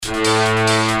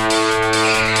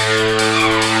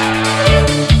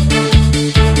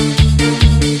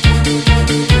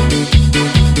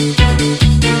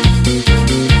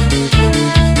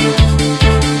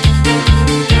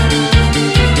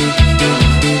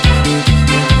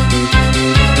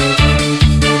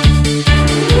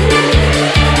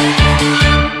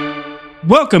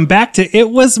Welcome back to It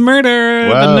Was Murder,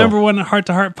 Wow. the number one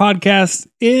heart-to-heart podcast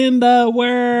in the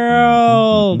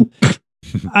world.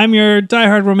 I'm your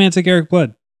diehard romantic Eric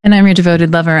Blood. And I'm your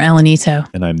devoted lover, Elenito.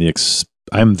 And I'm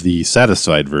the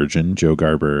satisfied virgin, Joe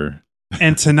Garber.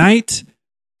 And tonight,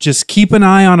 just keep an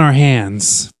eye on our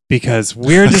hands because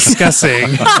we're discussing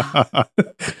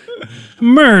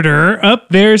murder up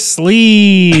their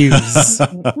sleeves.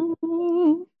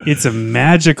 It's a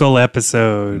magical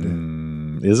episode.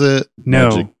 Is it? No,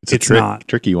 Magic? it's not.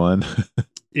 Tricky one.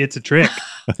 It's a trick.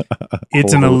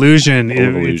 It's an Whole- illusion. whole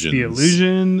It's the illusions.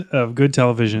 illusion of good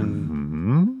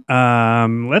television.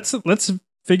 Mhm. Let's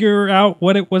figure out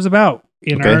what it was about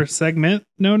in Okay. our segment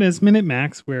known as Minute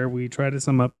Max, where we try to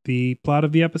sum up the plot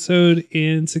of the episode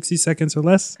in 60 seconds or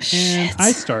less. And Shit.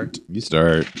 I start. You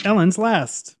start. Ellen's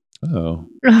last. Oh.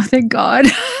 Oh, thank God.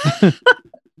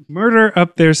 Murder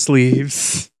up their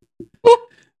sleeves.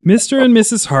 Mr. and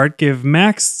Mrs. Hart give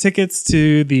Max tickets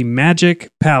to the Magic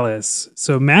Palace.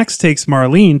 So Max takes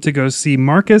Marlene to go see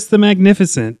Marcus the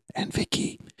Magnificent and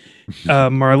Vicky.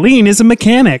 Marlene is a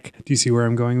mechanic. Do you see where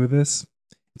I'm going with this?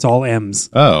 It's all M's.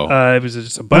 Oh. It was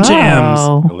just a bunch of M's.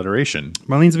 Oh. Alliteration.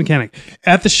 Marlene's a mechanic.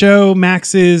 At the show,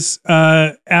 Max is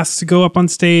asked to go up on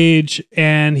stage,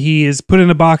 and he is put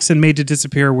in a box and made to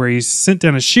disappear, where he's sent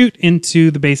down a chute into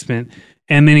the basement,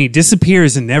 and then he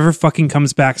disappears and never fucking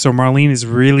comes back. So Marlene is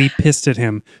really pissed at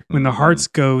him. When the Hearts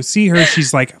go see her,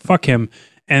 she's like, fuck him.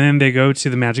 And then they go to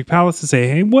the Magic Palace to say,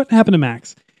 hey, what happened to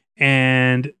Max?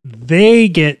 And they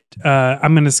get,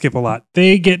 I'm going to skip a lot.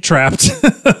 They get trapped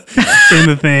in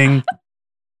the thing.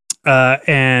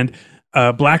 And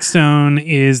Blackstone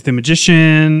is the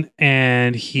magician,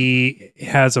 and he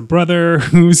has a brother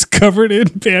who's covered in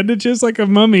bandages like a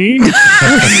mummy.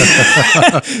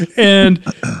 And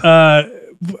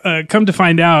come to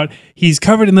find out, he's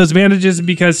covered in those bandages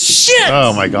because shit!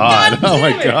 Oh my God. God Oh my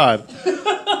damn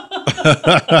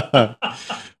God.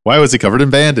 Why was he covered in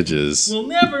bandages? We'll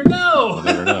never know.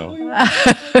 Never know.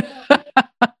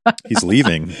 He's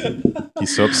leaving.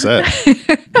 He's so upset.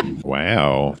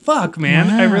 Wow. Fuck,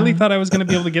 man. I Wow. really thought I was going to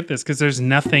be able to get this because there's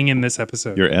nothing in this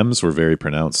episode. Your M's were very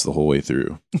pronounced the whole way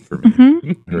through for me.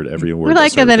 Mhm. I heard every word. We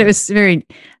like started that it with was very,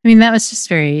 I mean, that was just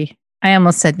very, I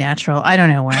almost said natural. I don't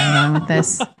know where I'm going with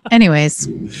this. Anyways,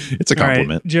 M. It's a All right,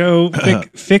 compliment. Joe,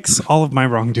 fix all of my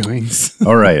wrongdoings.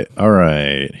 All right. All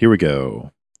right. Here we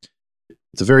go.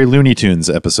 It's a very Looney Tunes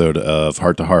episode of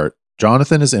Heart to Heart.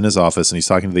 Jonathan is in his office and he's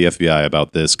talking to the FBI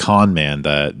about this con man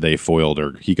that they foiled,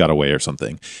 or he got away or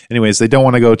something. Anyways, they don't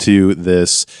want to go to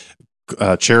this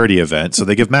charity event, so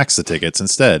they give Max the tickets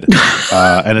instead.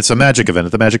 And it's a magic event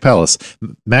at the Magic Palace.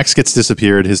 Max gets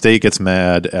disappeared. His date gets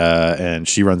mad, and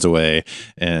she runs away,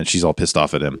 and she's all pissed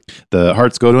off at him. The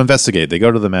Hearts go to investigate. They go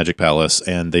to the Magic Palace,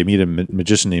 and they meet a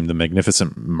magician named the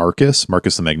Magnificent Marcus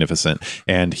the Magnificent,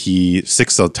 and he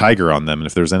sticks a tiger on them. And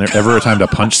if there's ever a time to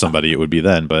punch somebody, it would be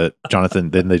then. But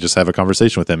Jonathan, then they just have a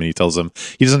conversation with him, and he tells them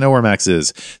he doesn't know where Max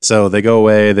is. So they go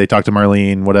away. They talk to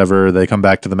Marlene, whatever. They come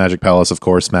back to the Magic Palace. Of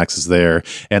course, Max is there.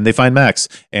 And they find Max,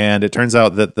 and it turns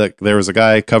out that there was a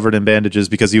guy covered in bandages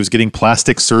because he was getting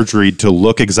plastic surgery to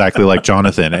look exactly like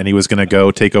Jonathan, and he was going to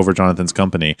go take over Jonathan's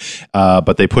company.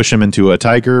 But they push him into a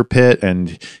tiger pit,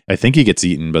 and I think he gets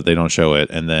eaten, but they don't show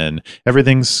it. And then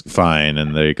everything's fine,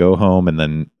 and they go home, and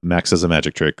then Max has a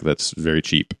magic trick that's very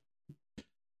cheap.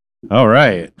 All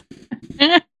right.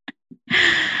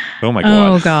 Oh my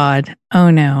God. oh God.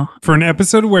 Oh no. For an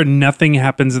episode where nothing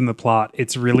happens in the plot,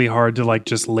 it's really hard to like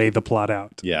just lay the plot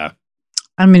out. Yeah.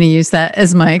 I'm going to use that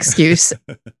as my excuse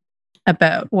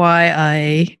about why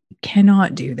I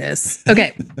cannot do this.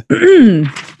 Okay.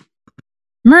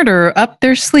 Murder up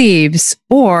their sleeves,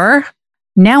 or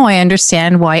now I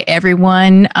understand why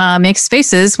everyone makes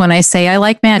faces when I say I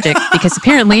like magic, because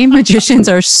apparently magicians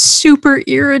are super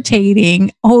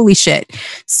irritating. Holy shit.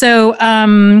 So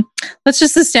let's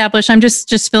just establish, I'm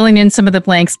just filling in some of the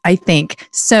blanks, I think.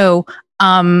 So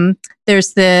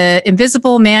there's the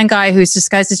invisible man guy who's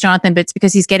disguised as Jonathan, but it's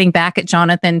because he's getting back at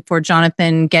Jonathan for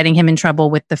Jonathan getting him in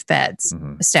trouble with the feds.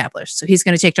 Mhm. Established. So he's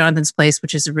going to take Jonathan's place,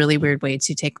 which is a really weird way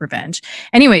to take revenge.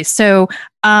 Anyway, so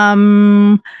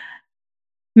Max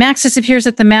disappears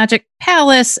at the Magic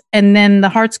Palace, and then the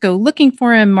Hearts go looking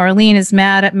for him. Marlene is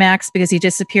mad at Max because he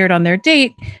disappeared on their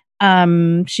date.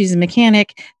 She's a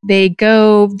mechanic. They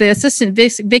go, the assistant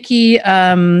Vicky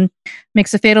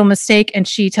makes a fatal mistake, and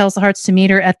she tells the Hearts to meet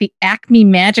her at the Acme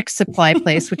Magic Supply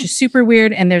place, which is super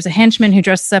weird. And there's a henchman who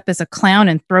dresses up as a clown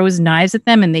and throws knives at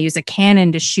them, and they use a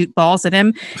cannon to shoot balls at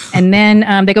him. And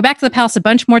then they go back to the palace a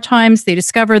bunch more times. They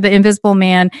discover the invisible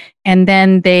man, and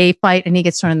then they fight, and he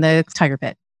gets thrown in the tiger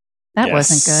pit. That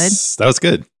wasn't good. That was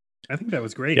good. I think that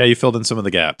was great. Yeah, you filled in some of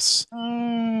the gaps.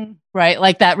 Right,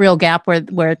 like that real gap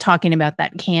where talking about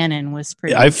that canon was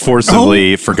pretty. I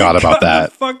forcibly forgot about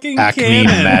that. Fucking Acme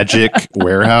cannon. Magic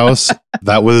Warehouse.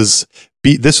 That was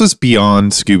this was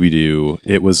beyond Scooby Doo.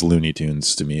 It was Looney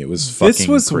Tunes to me. It was fucking This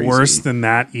was crazy. worse than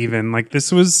that. Even like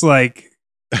this was like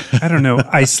I don't know,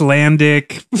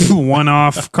 Icelandic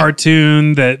one-off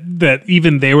cartoon that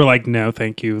even they were like, no,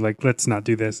 thank you. Like, let's not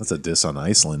do this. That's a diss on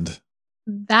Iceland.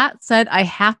 That said, I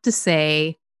have to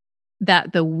say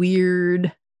that the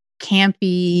weird,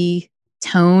 campy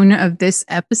tone of this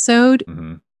episode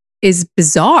Mhm. is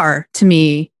bizarre to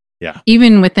me. Yeah.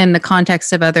 Even within the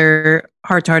context of other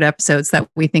Heart to Heart episodes that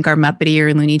we think are Muppety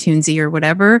or Looney Tunesy or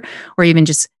whatever, or even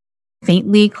just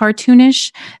faintly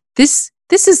cartoonish. This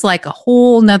is like a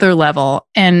whole nother level.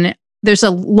 And there's a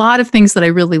lot of things that I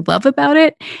really love about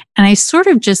it. And I sort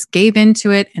of just gave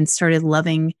into it and started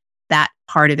loving that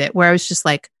part of it where I was just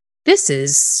like, this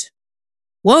is,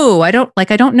 whoa, I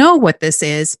don't know what this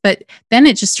is. But then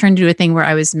it just turned into a thing where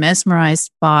I was mesmerized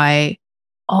by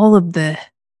all of the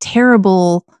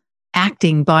terrible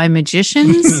acting by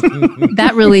magicians.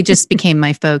 That really just became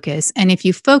my focus. And if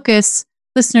you focus,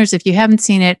 listeners, if you haven't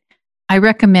seen it, I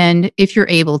recommend, if you're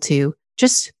able to,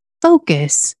 just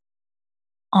focus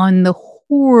on the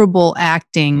horrible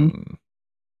acting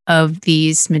of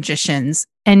these magicians.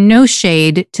 And no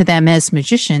shade to them as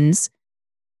magicians,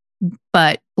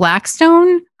 but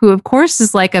Blackstone, who of course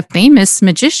is like a famous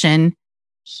magician,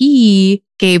 he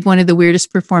gave one of the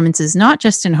weirdest performances, not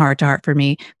just in Heart to Heart for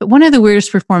me, but one of the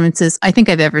weirdest performances I think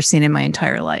I've ever seen in my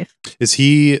entire life. Is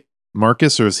he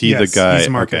Marcus or is he Yes, the guy? he's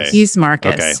Marcus. Okay. He's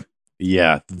Marcus. Okay.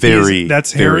 Yeah, very.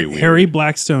 That's very Harry, weird. Harry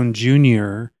Blackstone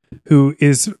Jr., who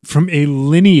is from a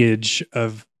lineage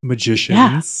of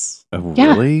magicians. Oh,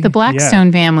 Yeah, really? the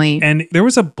Blackstone family. And there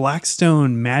was a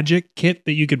Blackstone magic kit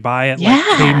that you could buy at like Yeah.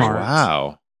 Kmart.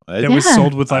 Wow. That was Yeah.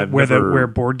 sold with like I've where never- where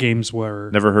board games were.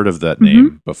 Never heard of that Mhm.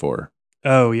 name before.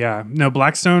 Oh yeah, no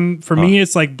Blackstone for me.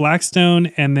 It's like Blackstone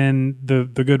and then the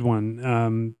good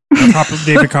one,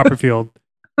 David Copperfield.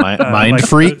 Mind like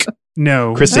Freak?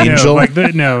 No, Chris no, Angel? Like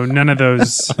none of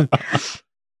those.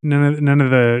 None of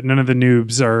the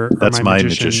noobs are. That's my my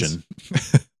magicians.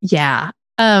 magician. Yeah.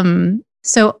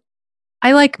 So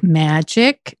I like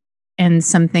magic and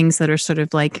some things that are sort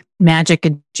of like magic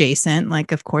adjacent.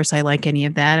 Like, of course, I like any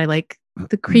of that. I like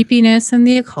the creepiness and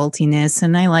the occultiness,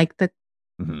 and I like the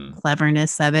Mhm.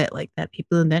 cleverness of it, like that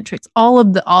people invent tricks, all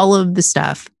of the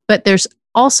stuff. But there's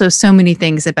also so many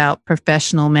things about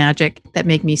professional magic that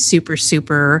make me super,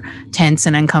 super tense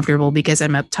and uncomfortable because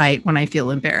I'm uptight when I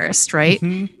feel embarrassed, right?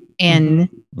 Mhm. And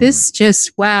this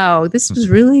just, wow, this was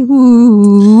really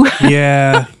woo.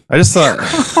 Yeah, I just thought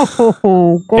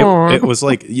Oh, it was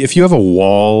like if you have a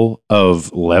wall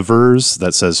of levers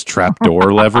that says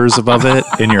trapdoor levers above it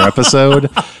in your episode,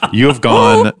 you've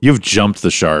jumped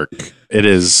the shark. It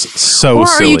is so or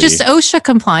silly. are you just OSHA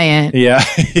compliant? yeah.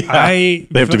 I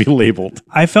They have to be labeled.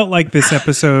 I felt like this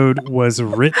episode was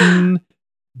written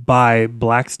by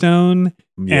Blackstone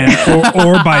Yeah. and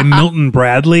or by Milton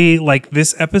Bradley. Like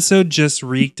this episode just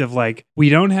reeked of like we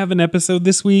don't have an episode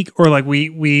this week, or like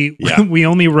we Yeah. we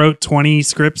only wrote 20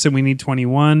 scripts and we need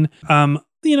 21.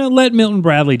 Let Milton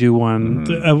Bradley do one.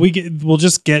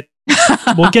 Mhm.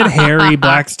 We'll get Harry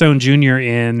Blackstone Jr.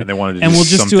 in. And they wanted to And do we'll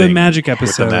just do a something magic with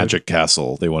episode. the Magic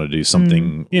Castle. They want to do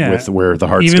something Yeah. with where the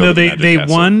hearts Even go though to the they Magic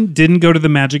Castle. one didn't go to the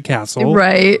Magic Castle,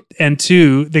 Right. and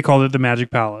two they called it the Magic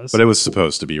Palace. But it was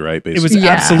supposed to be, right? It Basically. was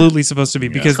Yeah. absolutely supposed to be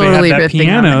because Totally they have that ripping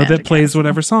on the piano that Magic plays Castle.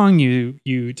 whatever song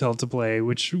you tell it to play,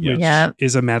 which Yeah.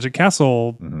 is a Magic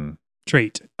Castle Mhm.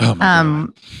 trait. Oh my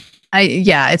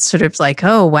God. It's sort of like,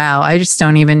 oh wow, I just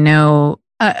don't even know,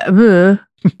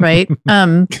 right?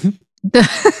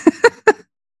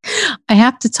 I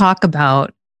have to talk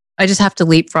about. I just have to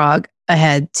leapfrog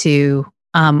ahead to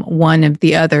one of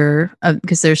the other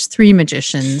because there's three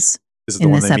magicians. Is it the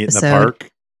in one this they meet in the episode. park?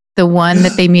 The one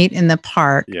that they meet in the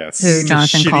park, Yes. who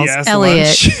Jonathan calls Shitty-ass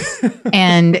Elliot, lunch.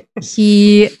 and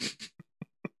he,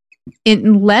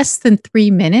 in less than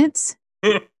 3 minutes,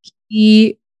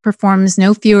 he performs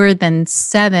no fewer than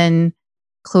 7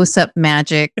 close-up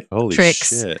magic Holy tricks.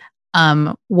 shit.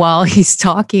 While he's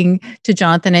talking to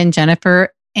Jonathan and Jennifer.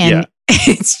 And Yeah.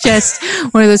 it's just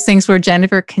one of those things where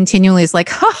Jennifer continually is like,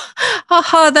 ha, ha,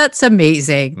 ha, that's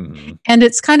amazing. Mhm. And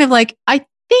it's kind of like, I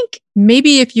think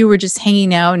maybe if you were just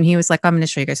hanging out and he was like, I'm going to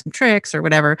show you guys some tricks or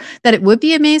whatever, that it would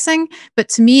be amazing. But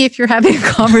to me, if you're having a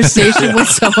conversation with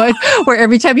someone where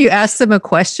every time you ask them a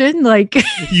question, like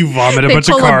You vomit a they bunch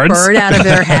of pull cards. a bird out of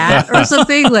their hat or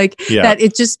something, like that,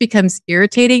 it just becomes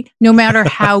irritating, no matter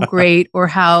how great or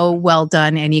how well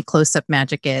done any close-up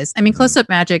magic is. I mean, close-up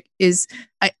magic is,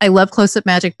 I love close-up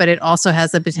magic, but it also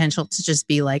has the potential to just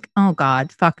be like, oh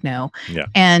God, fuck no. Yeah.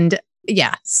 And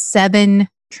yeah, 7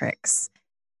 tricks.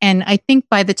 And I think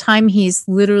by the time he's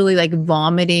literally like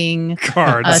vomiting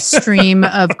Cards. a stream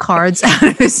of cards out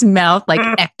of his mouth, like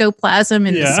ectoplasm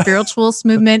in the spiritualist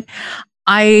movement,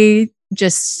 I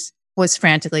just was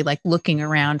frantically like looking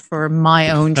around for my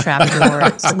own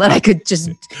trapdoor so that I could just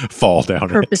fall down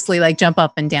purposely like jump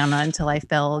up and down until I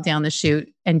fell down the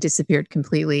chute and disappeared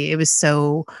completely. It was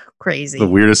so crazy. The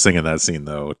weirdest thing in that scene,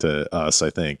 though, to us, I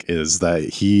think, is that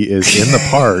he is in the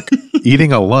park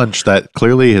eating a lunch that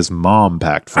clearly his mom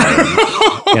packed for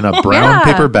him in a brown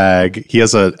paper bag. He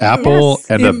has an apple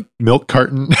and a milk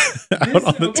carton out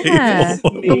on the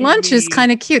table. The lunch is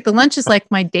kind of cute. The lunch is like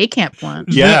my day camp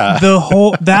lunch. Yeah.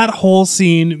 That whole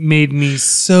scene made me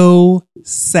so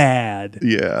sad.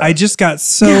 Yeah. I just got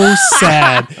so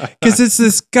sad because it's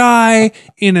this guy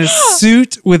in a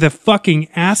suit with a fucking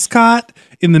ascot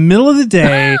in the middle of the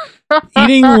day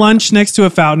eating lunch next to a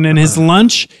fountain, and his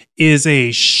lunch is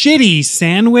a shitty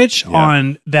sandwich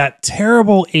on that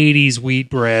terrible 80s wheat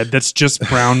bread that's just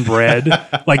brown bread,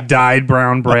 like dyed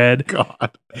brown bread.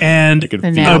 God. And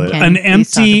an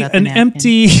empty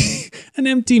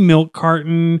milk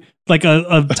carton, like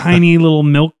a tiny little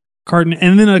milk carton,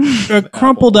 and then a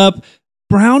crumpled up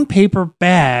brown paper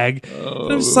bag.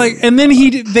 And it's like, and then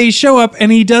they show up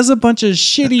and he does a bunch of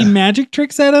shitty magic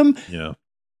tricks at him. Yeah.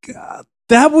 God,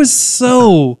 that was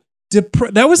so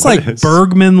that was like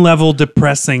Bergman level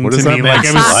depressing to me. Like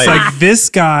it was like this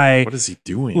guy. What is he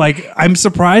doing? Like I'm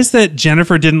surprised that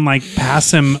Jennifer didn't like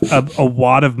pass him a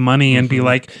wad of money and be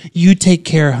like, "You take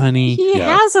care, honey." He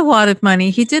has a wad of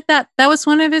money. He did that. That was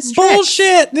one of his tricks.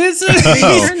 Bullshit. This is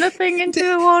turn the thing into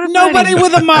a wad of nobody money.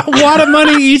 with a wad of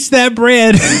money eats that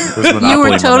bread. You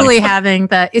were totally having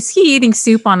the "is he eating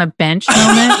soup on a bench"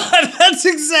 moment. That's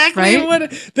exactly right?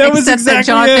 what that was. Except exactly that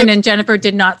Jonathan it. and Jennifer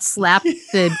did not slap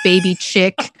the baby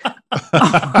chick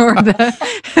or the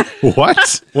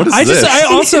what? What is this?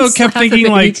 I also kept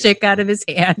thinking like chick out of his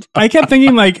hand. I kept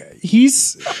thinking like he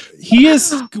is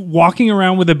walking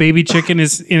around with a baby chick in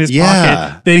his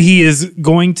pocket that he is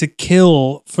going to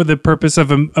kill for the purpose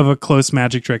of a close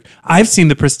magic trick. I've seen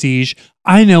The Prestige.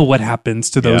 I know what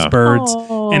happens to those birds.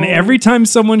 And every time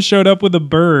someone showed up with a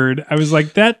bird, I was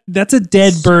like, that's a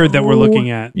dead bird that we're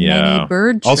looking at. Yeah.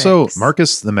 Bird also, tricks.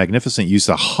 Marcus the Magnificent used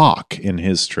a hawk in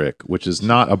his trick, which is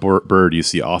not a bird you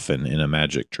see often in a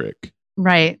magic trick.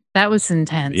 Right. That was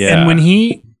intense. Yeah. And when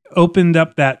he opened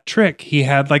up that trick, he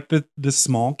had like the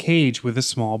small cage with a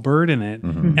small bird in it.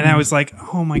 Mm-hmm. And I was like,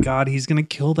 oh my God, he's going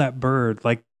to kill that bird.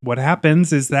 Like what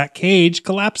happens is that cage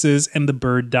collapses and the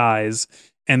bird dies.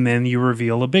 And then you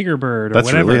reveal a bigger bird or That's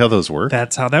whatever. really how those work?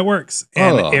 That's how that works.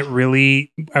 And it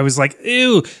really, I was like,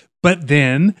 ew. But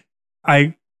then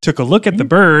I took a look at the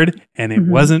bird and it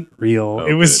wasn't real.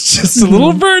 It was just a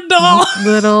little bird doll.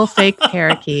 Little fake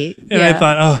parakeet. And I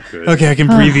thought, okay, I can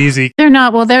breathe easy. They're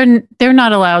not, well, they're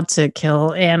not allowed to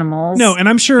kill animals. No, and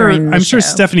I'm sure show.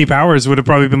 Stephanie Powers would have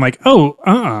probably been like,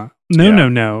 no.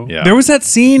 Yeah. There was that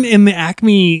scene in the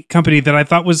Acme company that I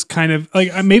thought was kind of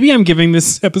like, maybe I'm giving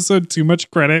this episode too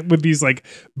much credit with these like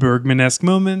Bergman-esque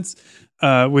moments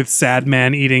with sad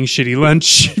man eating shitty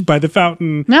lunch by the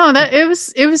fountain. No, it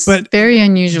was But very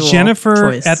unusual.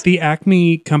 Jennifer choice. at the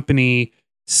Acme company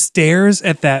stares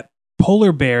at that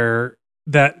polar bear,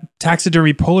 that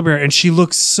taxidermy polar bear, and she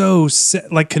looks so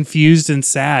like confused and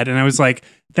sad. And I was like,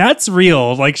 that's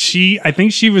real. Like I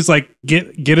think she was like,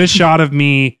 get a shot of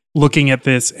me looking at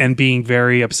this and being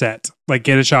very upset. Like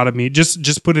get a shot of me.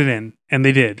 Just put it in. And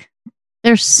they did.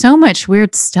 There's so much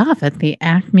weird stuff at the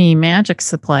Acme Magic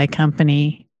Supply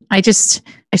Company. I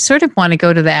sort of want to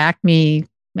go to the Acme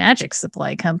Magic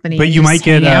Supply Company. But you might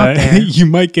get you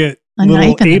might get a little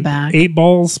knife in the back. 8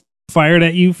 balls fired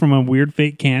at you from a weird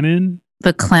fake cannon.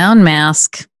 The clown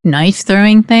mask knife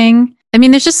throwing thing. I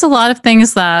mean, there's just a lot of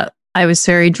things that I was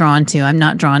very drawn to. I'm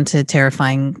not drawn to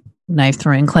terrifying knife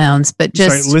throwing clowns, but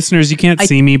just sorry, listeners, you can't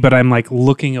see me, but I'm like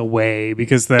looking away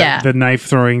because the knife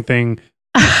throwing thing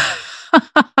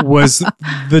was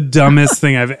the dumbest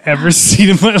thing I've ever seen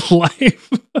in my life.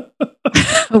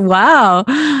 Wow.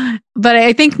 But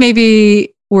I think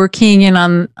maybe we're keying in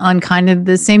on kind of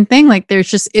the same thing. Like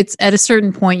it's at a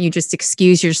certain point, you just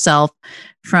excuse yourself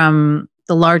from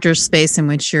the larger space in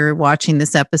which you're watching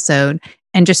this episode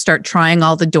and just start trying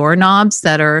all the doorknobs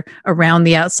that are around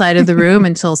the outside of the room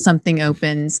until something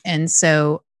opens. And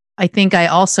so I think I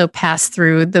also passed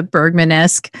through the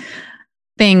Bergman-esque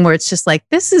thing where it's just like,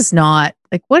 this is not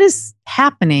like, what is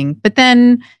happening? But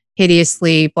then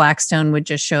hideously, Blackstone would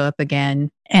just show up again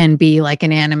and be like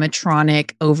an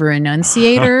animatronic over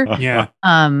enunciator. Yeah.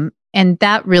 And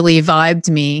that really vibed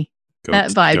me.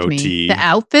 That vibed me. The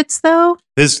outfits, though.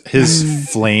 His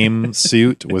flame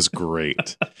suit was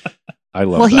great. I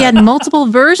love. Well, that. he had multiple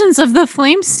versions of the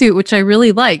flame suit, which I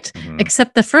really liked.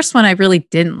 Except the first one I really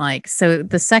didn't like. So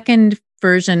the second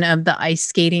version of the ice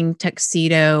skating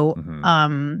tuxedo,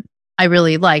 I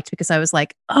really liked because I was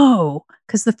like, oh,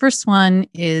 because the first one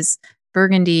is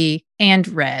burgundy and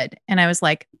red. And I was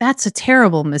like, that's a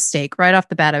terrible mistake. Right off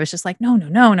the bat, I was just like, no.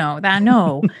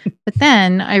 But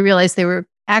then I realized they were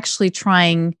actually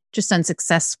trying just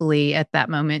unsuccessfully at that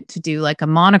moment to do like a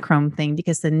monochrome thing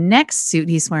because the next suit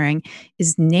he's wearing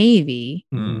is navy.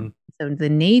 So the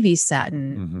navy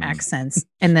satin accents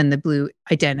and then the blue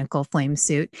identical flame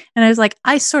suit. And I was like,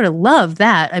 I sort of love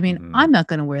that. I mean, I'm not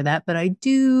going to wear that, but I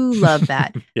do love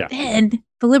that. Yeah. Then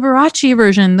the Liberace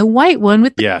version, the white one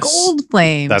with the gold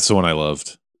flame. That's the one I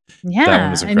loved. Yeah. That one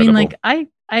was I mean, incredible. like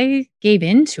I gave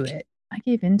into it.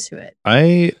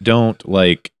 I don't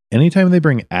like anytime they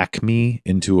bring Acme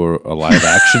into a live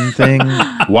action thing.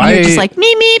 Why? You're just like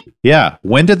meep. Yeah.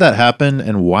 When did that happen,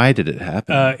 and why did it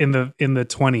happen? In the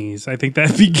 20s. I think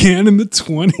that began in the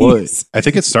 20s. Well, I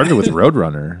think it started with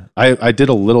Roadrunner. I did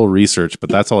a little research, but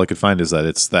that's all I could find is that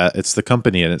it's the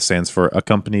company, and it stands for a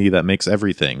company that makes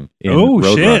everything in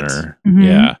Roadrunner. Mm-hmm.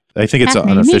 Yeah. I think it's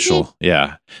Acme, unofficial.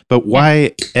 Yeah. But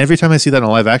why every time I see that in a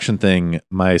live action thing,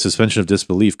 my suspension of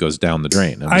disbelief goes down the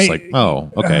drain. I'm just like,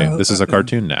 oh, okay, this is a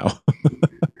cartoon now.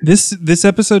 This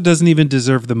episode doesn't even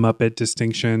deserve the Muppet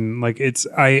distinction. Like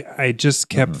I just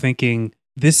kept thinking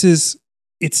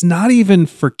it's not even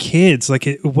for kids. Like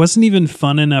it wasn't even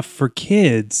fun enough for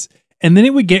kids. And then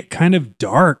it would get kind of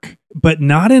dark, but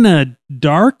not in a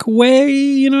dark way.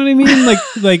 You know what I mean?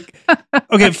 Like,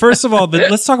 okay, first of all,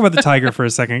 let's talk about the tiger for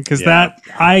a second. Cause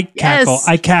I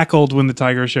cackled when the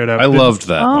tiger showed up. I loved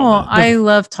that. moment. I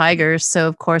love tigers. So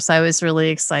of course I was really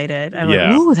excited. I'm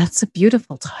like, ooh, that's a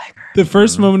beautiful tiger. The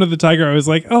first moment of the tiger, I was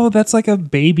like, oh, that's like a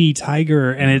baby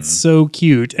tiger. And it's so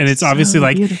cute. And it's obviously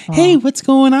like, beautiful. Hey, what's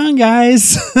going on,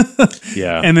 guys?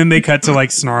 Yeah. And then they cut to like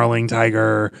snarling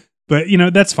tiger. But,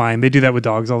 that's fine. They do that with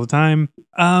dogs all the time.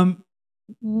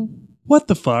 What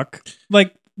the fuck?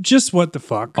 Like, just what the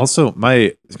fuck? Also,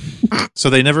 I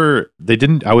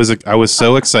was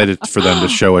so excited for them to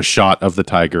show a shot of the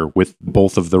tiger with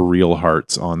both of the real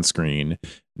hearts on screen.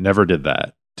 Never did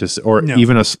that.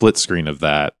 Even a split screen of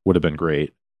that would have been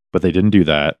great. But they didn't do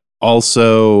that.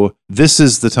 Also, this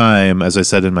is the time, as I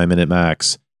said in my Minute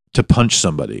Max, to punch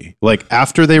somebody. Like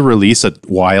after they release a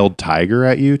wild tiger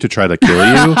at you to try to kill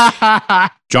you,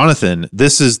 Jonathan,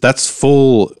 that's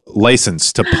full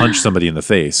license to punch somebody in the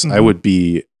face. I would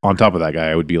be on top of that guy.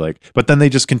 I would be like, but then they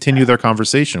just continue their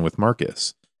conversation with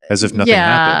Marcus as if nothing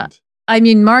happened. I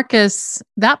mean, Marcus,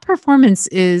 that performance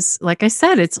is, like I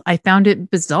said, I found it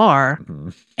bizarre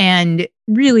and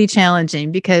really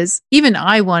challenging because even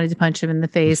I wanted to punch him in the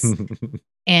face.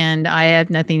 And I have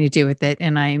nothing to do with it.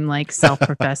 And I'm like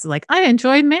self-professed, like I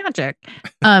enjoy magic.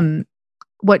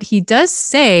 What he does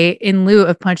say in lieu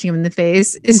of punching him in the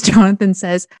face is Jonathan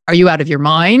says, "Are you out of your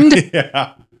mind?"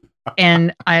 Yeah.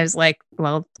 And I was like,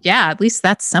 well, yeah, at least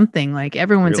that's something. Like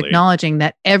everyone's Really? acknowledging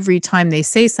that every time they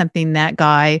say something, that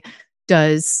guy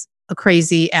does a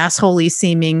crazy assholey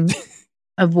seeming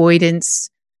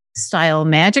avoidance style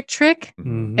magic trick.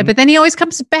 But then he always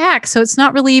comes back. So it's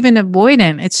not really even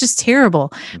avoidant. It's just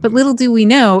terrible. But little do we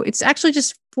know, it's actually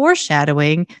just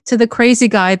foreshadowing to the crazy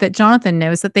guy that Jonathan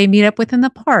knows that they meet up with in the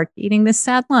park eating this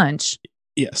sad lunch.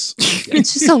 Yes.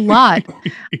 It's just a lot.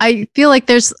 I feel like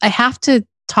I have to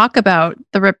talk about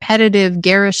the repetitive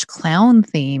garish clown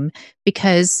theme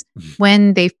because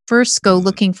when they first go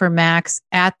looking for Max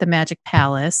at the Magic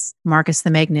Palace, Marcus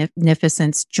the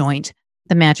Magnificent's joint,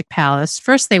 the Magic Palace.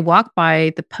 First, they walk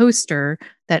by the poster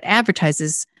that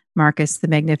advertises Marcus the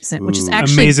Magnificent, which is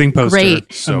actually amazing poster.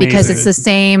 Great So because amazing. it's the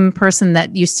same person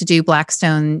that used to do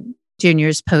Blackstone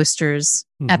Jr.'s posters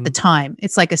at the time.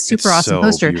 It's like a super It's awesome so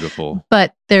poster. beautiful.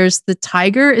 But there's the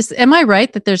tiger. Am I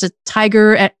right that there's a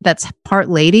tiger that's part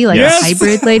lady, like Yes. a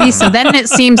hybrid lady? So then it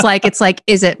seems like it's like,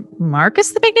 is it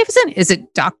Marcus the Magnificent? Is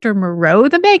it Dr. Moreau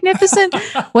the Magnificent?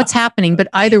 What's happening? But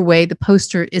either way, the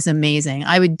poster is amazing.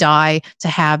 I would die to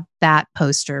have that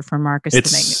poster for Marcus the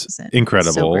It's Magnificent.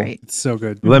 incredible. So great. It's so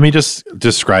good. Let me just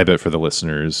describe it for the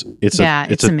listeners. It's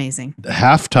It's a amazing.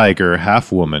 half tiger,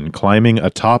 half woman climbing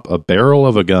atop a barrel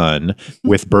of a gun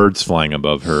with birds flying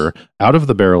above her. Out of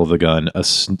the barrel of the gun, a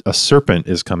serpent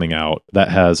is coming out that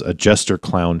has a jester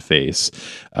clown face.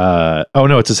 Oh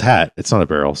no, it's his hat. It's not a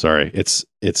barrel. Sorry, it's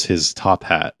his top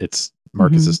hat. It's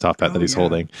Marcus's top hat that he's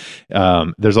holding.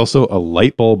 There's also a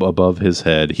light bulb above his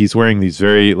head. He's wearing these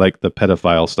very like the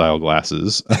pedophile style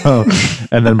glasses.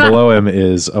 And then below him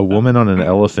is a woman on an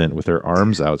elephant with her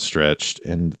arms outstretched.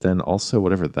 And then also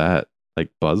whatever that like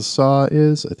buzzsaw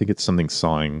is. I think it's something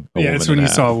sawing a woman It's when in you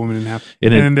half. saw a woman in half.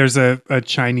 And And then there's a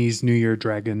Chinese New Year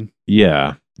dragon.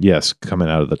 Yeah. Yes. Coming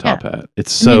out of the top hat.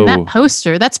 It's I mean, so that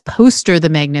poster, that's Poster the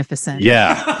Magnificent.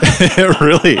 yeah, it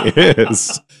really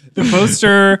is. The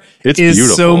poster It's is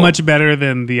beautiful. so much better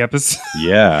than the episode.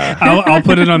 Yeah. I'll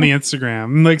put it on the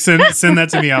Instagram. Like send that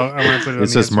to me. I want to put it on It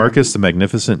says the Instagram. Marcus the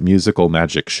Magnificent Musical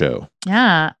Magic Show.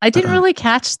 Yeah, I didn't really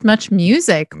catch much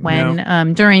music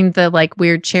when during the like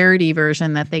weird charity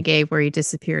version that they gave where he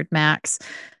disappeared Max.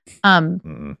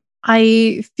 Mm.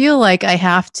 I feel like I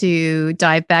have to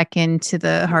dive back into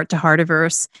the Heart to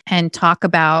Heartiverse and talk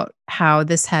about how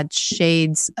this had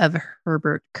shades of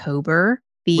Herbert Kober,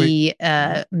 the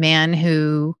man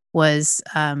who was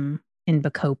in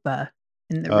Bacopa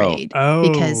in the raid,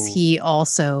 because he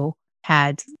also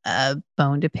had a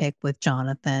bone to pick with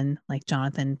Jonathan. Like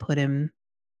Jonathan put him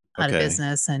out of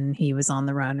business and he was on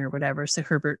the run or whatever. So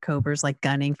Herbert Kober's like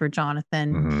gunning for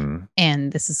Jonathan. Mm-hmm.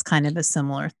 And this is kind of a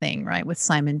similar thing, right? With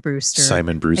Simon Brewster.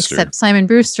 Except Simon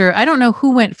Brewster, I don't know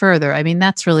who went further. I mean,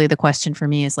 that's really the question for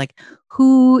me is like,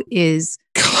 who is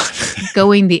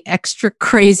going the extra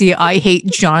crazy, I hate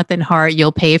Jonathan Hart,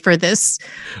 you'll pay for this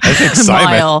I think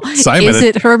mile? Simon Is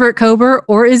it Herbert Kober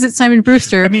or is it Simon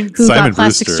Brewster who Simon got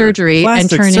plastic Brewster. surgery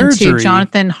Plastic and turned surgery. into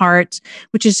Jonathan Hart,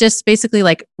 which is just basically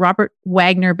like Robert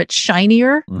Wagner, but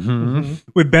shinier. Mm-hmm.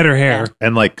 with better hair.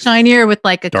 And like Shinier with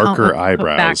like a darker a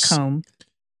eyebrows. back comb.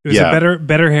 It was a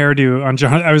better hairdo on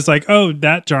John. I was like, oh,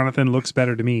 that Jonathan looks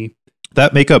better to me.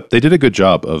 that makeup, they did a good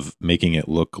job of making it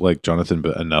look like Jonathan,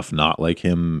 but enough not like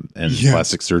him and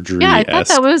plastic surgery. Yeah, I thought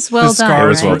that was well done.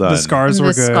 Scars right? well done. The scars And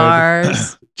were the good.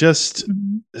 Scars. Just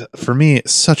for me,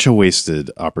 such a wasted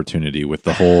opportunity with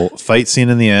the whole fight scene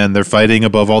in the end. They're fighting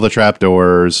above all the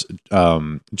trapdoors.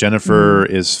 Jennifer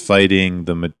is fighting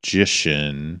the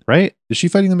magician, right? Is she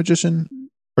fighting the magician?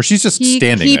 Or she's just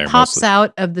standing he there. pops mostly.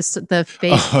 out of the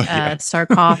fake And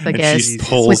sarcophagus she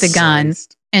pulls with the gun.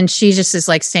 And she just is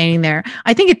like standing there.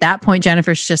 I think at that point,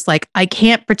 Jennifer's just like, I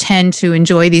can't pretend to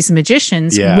enjoy these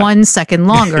magicians 1 second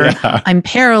longer. Yeah. I'm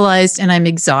paralyzed and I'm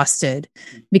exhausted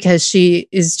because she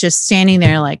is just standing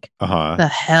there like,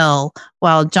 the hell,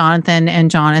 while Jonathan,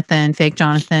 fake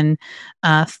Jonathan,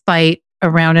 fight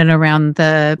around and around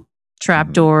the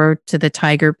trapdoor to the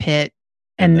tiger pit.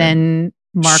 And then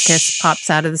Marcus pops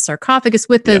out of the sarcophagus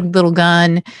with the little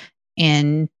gun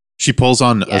and she pulls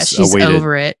on she's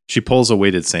over it. She pulls a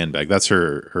weighted sandbag. That's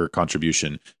her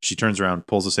contribution. She turns around,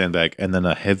 pulls a sandbag, and then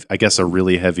a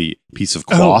really heavy piece of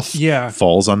cloth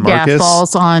falls on Marcus. Yeah,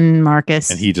 falls on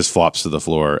Marcus. And he just flops to the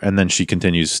floor. And then she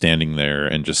continues standing there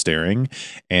and just staring.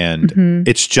 And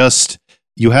it's just,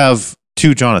 you have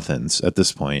two Jonathans at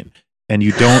this point. And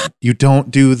you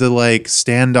don't do the like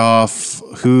standoff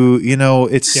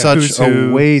it's such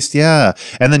a waste. Yeah.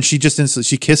 And then she just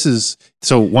she kisses.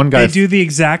 So one guy they do the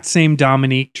exact same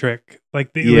Dominique trick.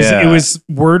 Like it was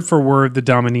word for word the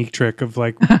Dominique trick of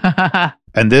like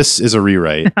and this is a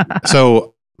rewrite.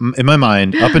 So in my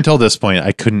mind, up until this point,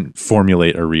 I couldn't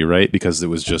formulate a rewrite because it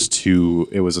was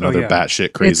another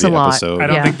batshit crazy episode. I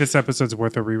don't think this episode's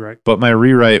worth a rewrite. But my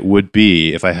rewrite would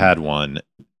be, if I had one,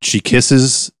 she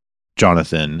kisses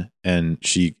Jonathan and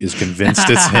she is convinced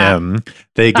it's him.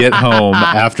 They get home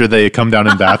after they come down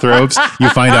in bathrobes. You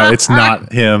find out it's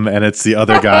not him and it's the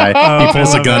other guy. He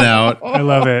pulls a gun out. I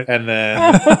love it. And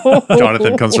then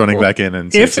Jonathan comes running back in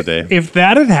and saves the day. If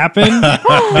that had happened,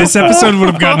 this episode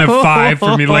would have gotten a 5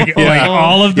 for me. Like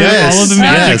all of the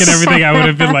magic and everything, I would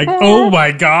have been like, oh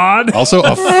my God. Also,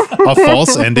 a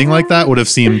false ending like that would have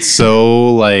seemed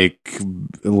so like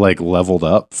leveled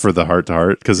up for the Heart to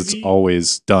Heart because it's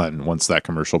always done once that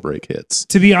commercial break hits.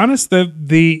 To be honest,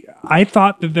 I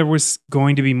thought that there was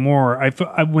going to be more.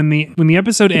 When the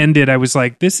episode ended, I was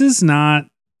like, this is not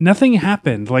nothing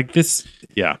happened. Like this,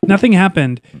 Yeah. nothing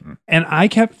happened. Mhm. And I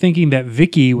kept thinking that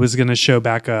Vicky was going to show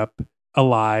back up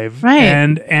alive, Right.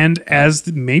 and as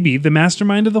maybe the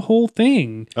mastermind of the whole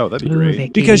thing, Oh, that'd be Ooh, great.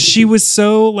 Vicky. because she was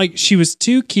so like she was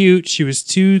too cute, she was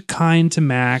too kind to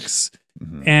Max,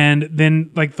 Mhm. and then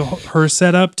like her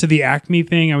setup to the Acme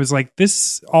thing, I was like,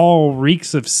 this all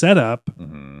reeks of setup.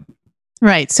 Mhm.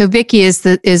 Right. So Vicky is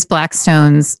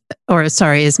Blackstone's,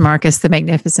 is Marcus the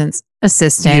Magnificent's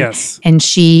assistant. Yes, And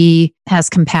she has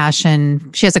compassion.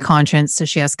 She has a conscience, so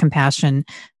she has compassion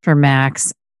for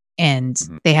Max. And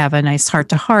Mhm. they have a nice heart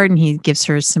to heart, and he gives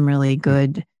her some really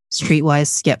good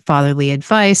streetwise yet fatherly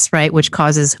advice, right? Which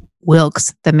causes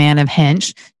Wilkes, the man of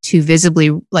Hench, to visibly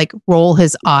like roll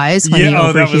his eyes when he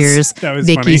overhears that was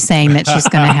Vicky funny. saying that she's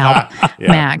going to help Yeah.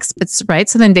 Max. But right,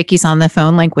 so then Vicky's on the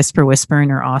phone, like whisper in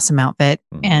her awesome outfit,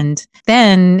 Mhm. and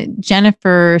then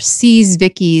Jennifer sees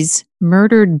Vicky's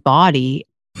murdered body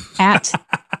at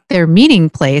their meeting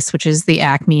place, which is the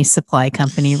Acme Supply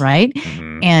Company, right?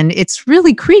 Mhm. And it's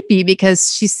really creepy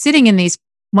because she's sitting in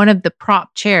one of the prop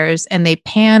chairs, and they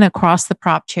pan across the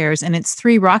prop chairs, and it's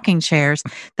 3 rocking chairs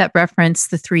that reference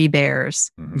the 3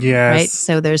 bears, Mhm. Yes, right?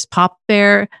 So there's Pop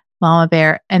Bear, Mama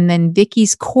Bear, and then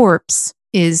Vicky's corpse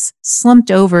is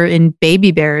slumped over in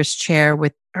Baby Bear's chair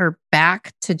with her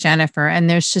back to Jennifer. And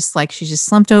there's just like, she's just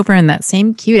slumped over in that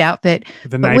same cute outfit,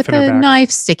 with the but knife with in her a back.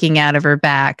 knife sticking out of her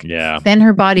back. Yeah. Then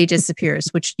her body disappears,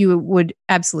 which you would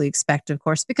absolutely expect, of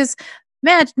course, because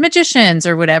magicians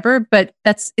or whatever. But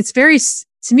it's very,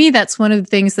 to me, that's one of the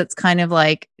things that's kind of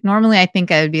like, normally I think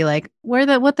I would be like,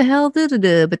 what the hell?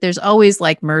 But there's always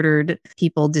like murdered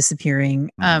people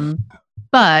disappearing.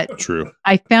 But True.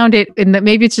 I found it in that,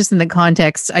 maybe it's just in the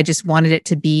context. I just wanted it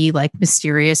to be like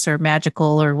mysterious or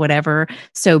magical or whatever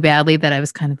so badly that I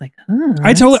was kind of like,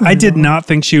 oh, I did not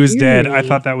think she was dead. I eerie.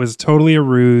 thought that was totally a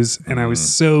ruse, and I was Mhm.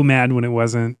 so mad when it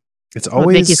wasn't. It's Well,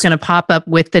 always Vicky's going to pop up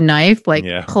with the knife, like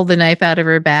Yeah. pull the knife out of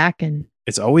her back. And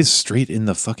it's always straight in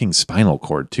the fucking spinal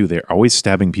cord too. They're always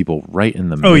stabbing people right in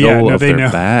the Oh middle yeah, no, of they their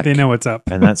know. back. They know what's up.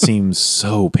 And that seems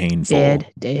so painful.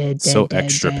 dead, So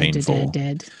extra painful.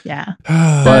 dead. Yeah.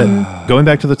 But going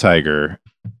back to the tiger,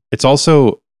 it's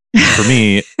also for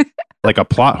me like a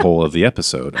plot hole of the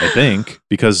episode, I think,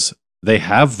 because they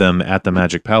have them at the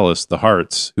Magic Palace, the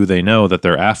Harts, who they know that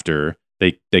they're after.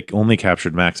 They only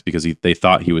captured Max because they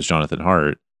thought he was Jonathan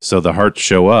Hart. So the Harts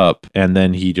show up, and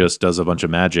then he just does a bunch of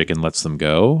magic and lets them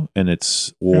go. And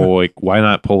it's like, why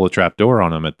not pull a trap door on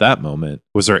them at that moment?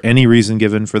 Was there any reason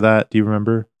given for that? Do you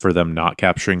remember, for them not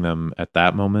capturing them at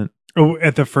that moment? Oh,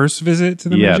 at the first visit to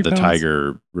the Magic the Palace?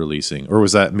 tiger releasing, or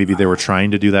was that maybe they were trying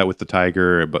to do that with the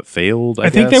tiger but failed? I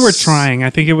think they were guess? trying.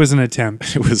 I think it was an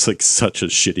attempt. It was like such a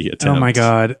shitty attempt. Oh my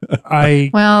god,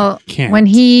 I Well, can't. when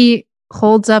he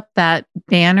holds up that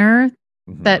banner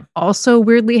Mhm. that also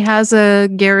weirdly has a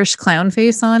garish clown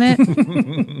face on it,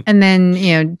 and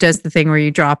then, does the thing where you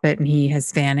drop it and he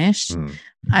has vanished. Mm.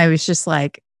 I was just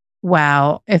like,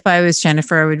 wow, if I was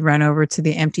Jennifer, I would run over to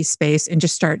the empty space and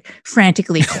just start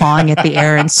frantically clawing at the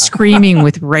air and screaming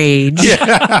with rage.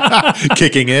 Yeah.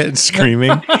 Kicking it and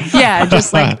screaming. Yeah,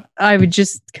 just like I would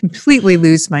just completely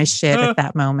lose my shit at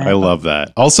that moment. I love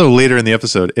that. Also, later in the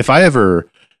episode, if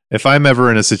I'm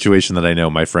ever in a situation that I know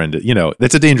my friend,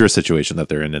 it's a dangerous situation that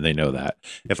they're in, and they know that.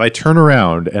 If I turn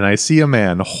around and I see a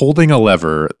man holding a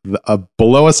lever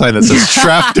below a sign that says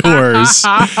trapdoors,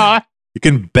 you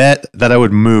can bet that I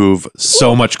would move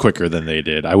so much quicker than they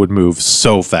did. I would move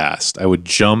so fast. I would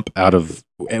jump out of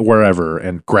wherever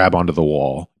and grab onto the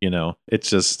wall. It's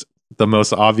just the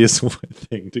most obvious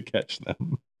thing to catch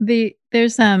them.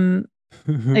 There's I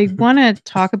want to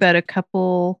talk about a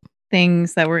couple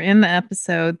things that were in the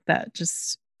episode that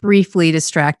just briefly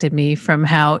distracted me from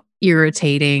how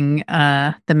irritating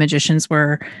the magicians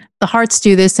were. The Harts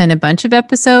do this in a bunch of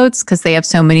episodes because they have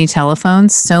so many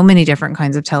telephones, so many different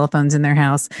kinds of telephones in their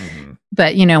house. Mhm.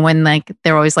 But when like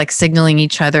they're always like signaling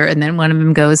each other, and then one of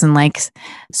them goes and like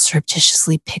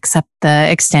surreptitiously picks up the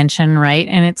extension, right?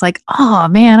 And it's like, oh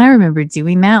man, I remember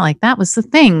doing that. Like that was the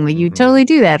thing. Like, you Mhm. totally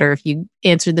do that. Or if you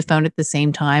answered the phone at the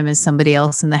same time as somebody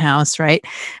else in the house, right?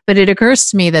 But it occurs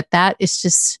to me that is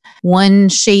just one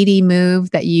shady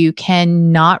move that you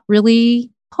cannot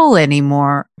really pull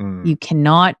anymore. Mm. You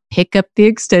cannot pick up the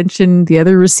extension, the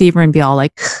other receiver, and be all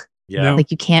like, Yeah. No. like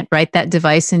you can't write that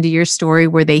device into your story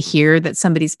where they hear that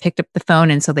somebody's picked up the phone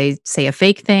and so they say a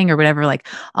fake thing or whatever. Like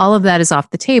all of that is off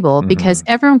the table because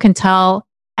everyone can tell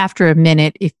after a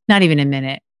minute, if not even a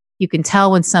minute, you can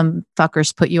tell when some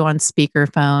fuckers put you on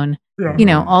speakerphone,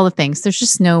 all the things. There's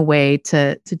just no way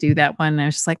to do that one. And I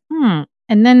was just like,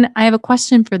 And then I have a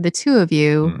question for the two of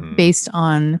you Mhm. based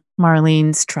on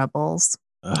Marlene's troubles.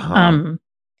 Uh-huh.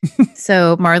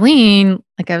 So Marlene,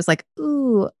 like I was like,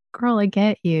 ooh, girl, I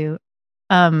get you.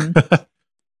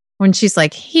 When she's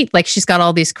like, she's got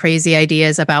all these crazy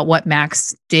ideas about what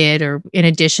Max did, or in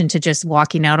addition to just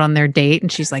walking out on their date.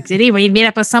 And she's like, did he meet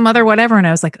up with some other whatever? And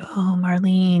I was like, oh,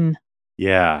 Marlene,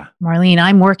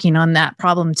 I'm working on that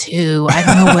problem too. I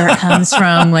don't know where it comes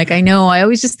from. Like, I know I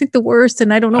always just think the worst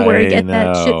and I don't know where I get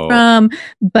that shit from.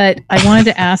 But I wanted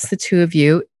to ask the two of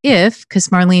you because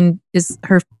Marlene is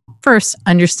her first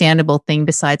understandable thing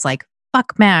besides like,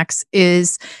 fuck Max,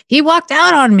 is he walked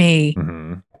out on me.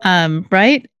 Mm-hmm.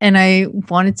 Right. And I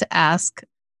wanted to ask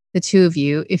the two of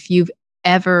you if you've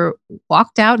ever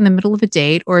walked out in the middle of a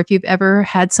date, or if you've ever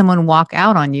had someone walk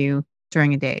out on you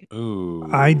during a date. Ooh.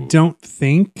 I don't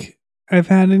think I've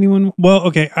had anyone. Well,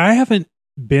 okay. I haven't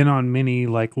been on many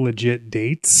like legit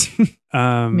dates.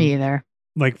 Me either.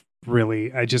 Like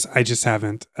really, I just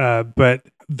haven't. But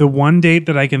the one date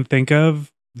that I can think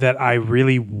of that I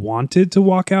really wanted to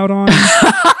walk out on,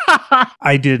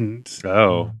 I didn't.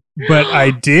 Oh. But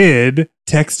I did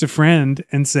text a friend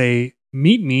and say,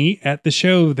 meet me at the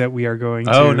show that we are going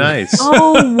to. Oh, nice.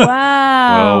 Oh,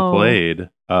 wow. Well played.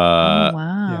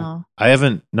 Wow. I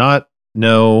haven't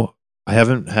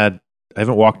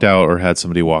walked out or had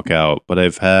somebody walk out, but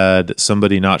I've had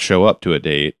somebody not show up to a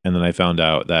date, and then I found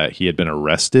out that he had been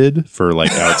arrested for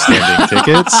like outstanding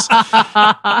tickets.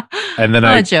 And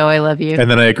then Joe, I love you. And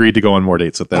then I agreed to go on more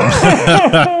dates with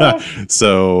them.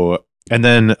 So, and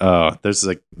then there's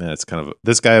like, it's kind of,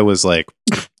 this guy was like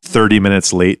 30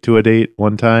 minutes late to a date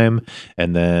one time,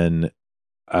 and then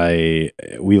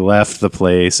we left the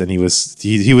place, and he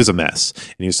was a mess,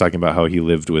 and he was talking about how he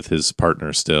lived with his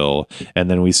partner still,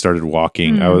 and then we started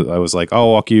walking. I was like,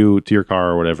 I'll walk you to your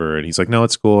car or whatever, and he's like, no,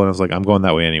 it's cool, and I was like, I'm going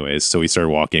that way anyways. So we started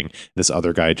walking. This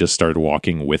other guy just started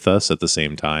walking with us at the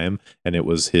same time, and it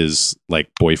was his like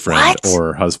boyfriend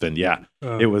or husband. Yeah,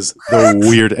 it was the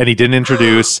weird, and he didn't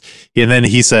introduce, and then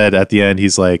he said at the end,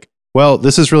 he's like, well,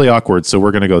 this is really awkward, so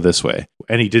we're going to go this way.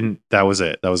 And he didn't, that was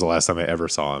it. That was the last time I ever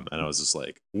saw him. And I was just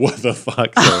like, what the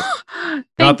fuck? So,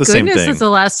 not the same thing. This is the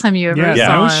last time you ever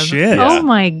saw him. Shit. Oh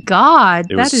my God.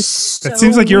 That is so That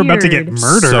seems like you're about to get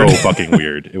murdered. So fucking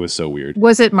weird. It was so weird.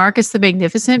 Was it Marcus the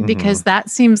Magnificent? Because that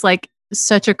seems like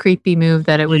such a creepy move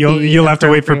that it would be. You'll have to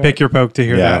wait for Pick Your Poke to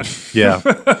hear that. Yeah.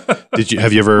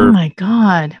 Have you ever? Oh my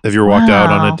God. Have you ever walked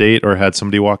out on a date or had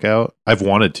somebody walk out? I've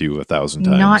wanted to 1,000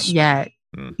 times. Not yet.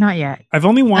 Not yet. I've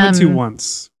only wanted to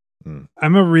once.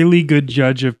 I'm a really good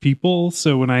judge of people,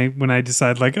 so when I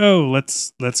decide like, oh,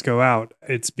 let's go out,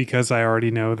 it's because I already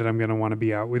know that I'm going to want to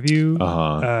be out with you.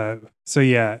 So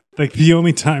yeah, like the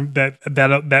only time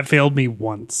that failed me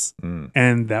once,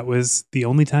 and that was the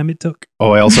only time it took.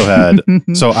 Oh, I also had.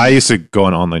 So I used to go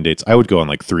on online dates. I would go on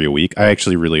like 3 a week. I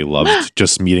actually really loved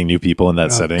just meeting new people in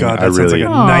that setting. God, that I sounds really like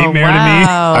a nightmare to me.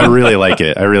 I really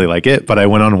like it. But I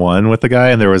went on one with the guy,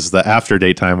 and there was the after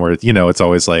date time where it's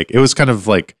always like, it was kind of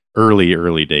like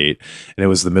early date, and it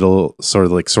was the middle sort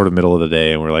of middle of the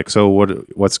day, and we're like, so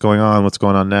what's going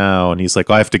on now? And he's like,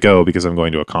 well, I have to go because I'm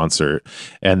going to a concert.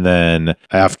 And then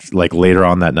after, like later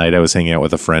on that night, I was hanging out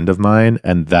with a friend of mine,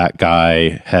 and that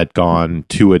guy had gone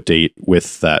to a date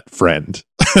with that friend.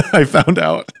 I found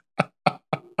out.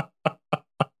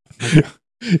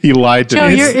 He lied to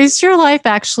me. Is your life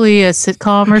actually a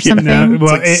sitcom or something? No,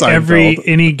 well,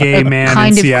 any gay man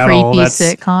kind in Seattle, that's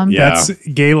sitcom. Yeah. That's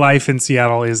gay life in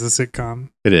Seattle is a sitcom.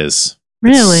 It is.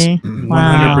 Really?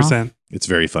 100%. It's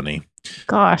very funny.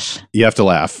 Gosh. You have to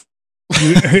laugh.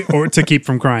 Or to keep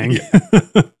from crying.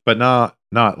 But not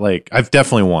like, I've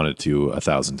definitely wanted to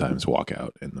 1,000 times walk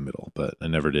out in the middle, but I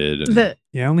never did. And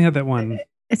I only had that one.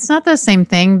 It's not the same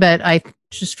thing, but I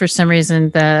just, for some reason,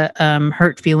 the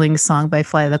Hurt Feelings song by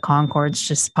Flight of the Conchords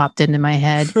just popped into my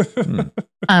head.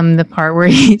 The part where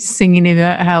he's singing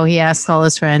about how he asks all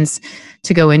his friends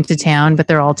to go into town, but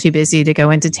they're all too busy to go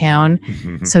into town.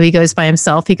 So he goes by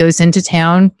himself. He goes into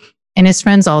town, and his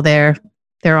friends all there.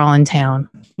 They're all in town.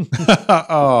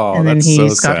 Oh, and then that's he's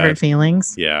so got sad. Hurt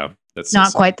Feelings. Yeah, that's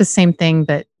Not quite the same thing,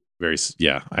 but very.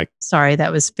 Yeah, sorry,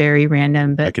 that was very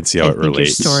random. But I can see how it think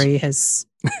relates. Your story has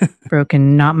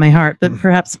broken not my heart, but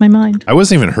perhaps my mind. I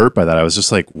wasn't even hurt by that. I was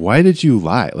just like, why did you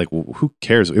lie? Like, who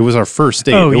cares? It was our first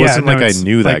date. It wasn't like I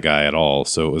knew that guy at all.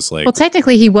 So it was like, well,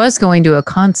 technically he was going to a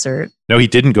concert. No, he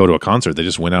didn't go to a concert. They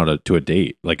just went out to a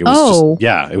date. Like it was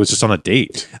it was just on a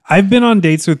date. I've been on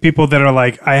dates with people that are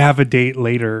like, I have a date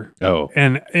later. Oh.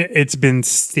 And it's been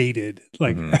stated.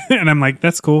 Like, and I'm like,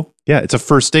 that's cool. Yeah, it's a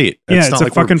first date. It's not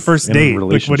like fucking first date.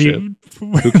 Like, what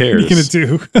Who are cares? you going to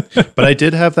do? But I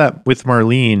did have that with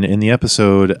Marlene in the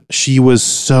episode. She was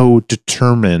so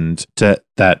determined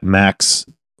that Max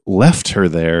left her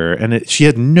there, and she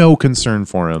had no concern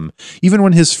for him. Even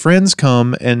when his friends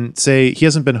come and say he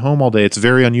hasn't been home all day, it's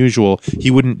very unusual. He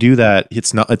wouldn't do that.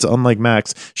 It's unlike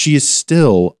Max. She is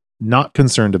still not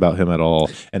concerned about him at all,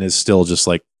 and is still just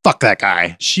like, fuck that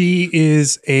guy. She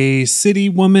is a city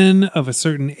woman of a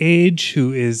certain age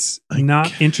who is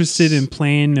not interested in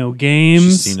playing no games.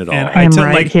 She's seen it all. And I'm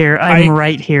right here. I'm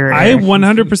right here. I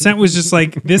 100% was just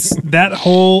like that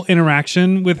whole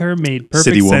interaction with her made perfect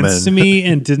City sense woman. to me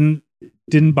and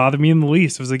didn't bother me in the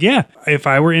least. I was like, yeah, if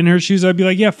I were in her shoes, I'd be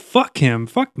like, yeah, fuck him.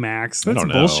 Fuck Max. I That's don't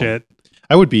know. bullshit.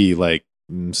 I would be like,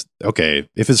 okay,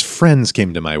 if his friends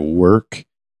came to my work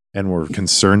and were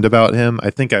concerned about him, I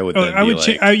think I would. Then I be would,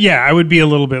 like, I would be a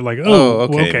little bit like, okay,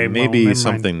 well, maybe never mind.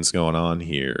 something's going on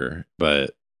here.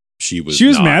 But she was She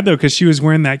was not. mad though because she was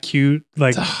wearing that cute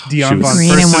like She Dion was- von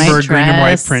Green and white Furstenberg green and white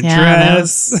dress. print Yeah, that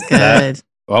dress. was good.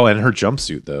 Oh, and her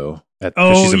jumpsuit though, because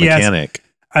Oh, she's a yes. mechanic.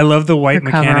 I love the white Her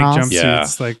mechanic coveralls.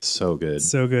 jumpsuits. Yeah. Like So good.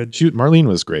 so good. Marlene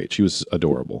was great. She was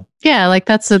adorable. Yeah, like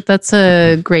that's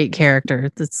a great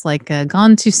character. That's like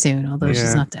gone too soon, although Yeah.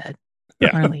 she's not dead. Yeah.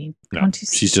 Marlene. No, Gone too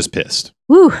soon. she's just pissed.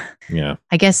 Woo. Yeah.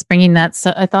 I guess bringing that.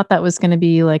 So I thought that was going to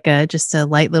be like just a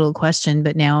light little question,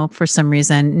 but now for some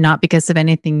reason, not because of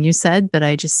anything you said, but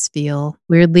I just feel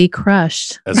weirdly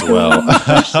crushed. As well.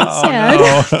 sad.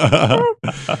 Oh,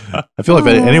 no. I feel like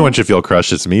if anyone should feel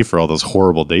crushed, it's me for all those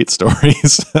horrible date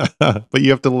stories. But you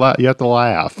have to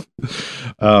laugh.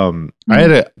 I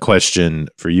had a question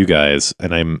for you guys,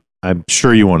 and I'm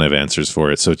sure you won't have answers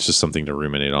for it, so it's just something to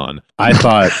ruminate on. I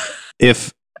thought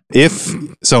if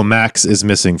so Max is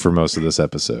missing for most of this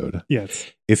episode.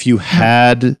 Yes. If you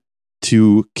had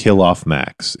to kill off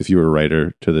Max, if you were a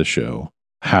writer to the show,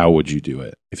 how would you do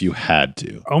it? If you had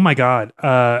to. Oh my god.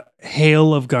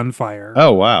 Hail of gunfire.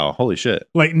 Oh wow. Holy shit.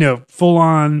 Like no, full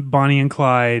on Bonnie and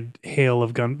Clyde hail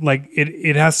of gun. Like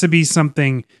it has to be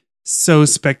something so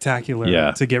spectacular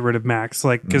Yeah. to get rid of Max.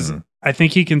 Like because Mhm. I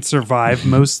think he can survive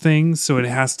most things, so it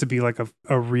has to be like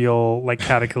a real like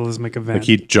cataclysmic event. Like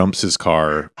he jumps his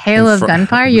car. Hail in of fr-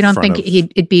 gunfire. in You don't front think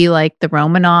of- it'd be like the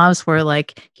Romanovs, where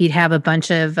like he'd have a bunch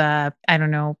of I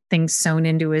don't know things sewn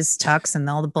into his tux, and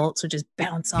all the bolts would just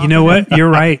bounce off. You know of it? what? You're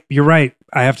right. You're right.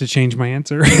 I have to change my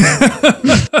answer.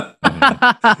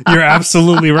 You're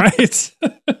absolutely right.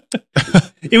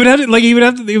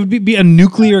 It would be a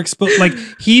nuclear explosion. Like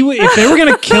if they were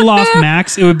going to kill off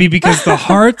Max, it would be because the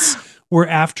Hearts were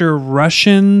after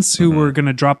Russians who were going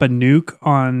to drop a nuke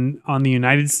on the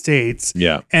United States.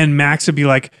 Yeah. And Max would be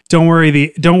like, don't worry,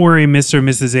 Mr. and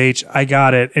Mrs. H, I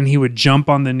got it. And he would jump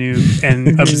on the nuke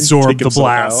and absorb Take the himself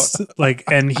blast. Like,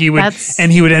 and he would That's-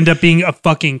 end up being a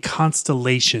fucking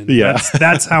constellation. Yeah.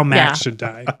 That's how Max Yeah. should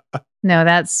die. No,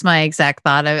 that's my exact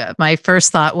thought. My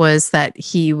first thought was that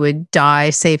he would die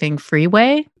saving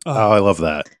Freeway. Oh, I love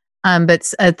that.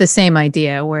 But the same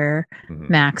idea where Mhm.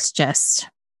 Max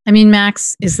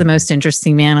Max is the most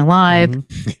interesting man alive.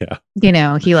 Mhm. Yeah. You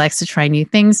know, he likes to try new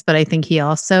things, but I think he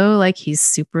also he's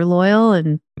super loyal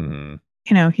and, Mhm.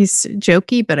 you know, he's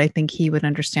jokey, but I think he would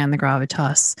understand the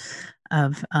gravitas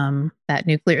of that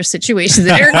nuclear situation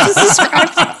that Eric just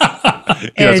described.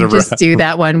 He has And a- just do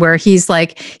that one where he's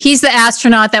the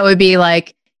astronaut that would be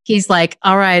like, he's like,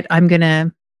 all right, I'm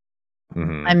Mhm.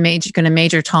 gonna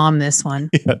major Tom this one.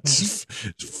 Yeah, just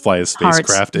fly a Hearts,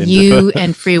 spacecraft into you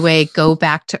and Freeway go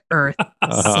back to Earth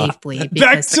Uh-huh. safely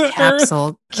because to the Earth.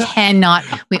 capsule cannot.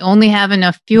 We only have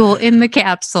enough fuel in the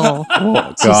capsule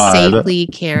Oh, to God. safely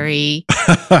carry.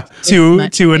 Two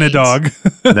much and a weight. dog.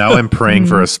 Now I'm praying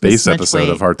for a space This much episode of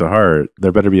weight. Heart to Heart.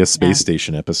 There better be a space Yeah.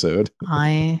 station episode.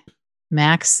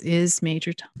 Max is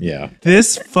Major Tom. Yeah.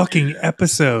 This fucking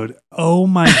episode. Oh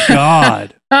my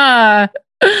God.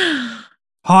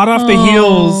 Hot off the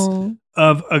heels Oh.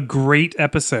 of a great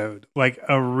episode, like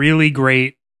a really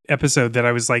great episode that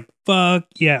I was like, fuck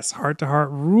yes, Heart to Heart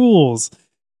rules.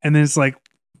 And then it's like,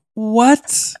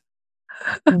 what?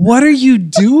 What are you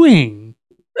doing?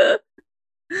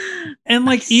 And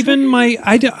like even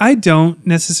I don't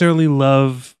necessarily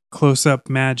love close-up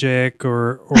magic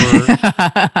or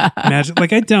magic.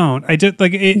 Like I just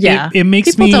like it. Yeah. It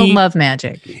makes People me. don't love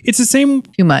magic It's the same.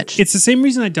 too much. It's the same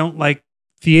reason I don't like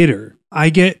theater. I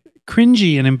get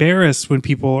cringy and embarrassed when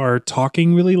people are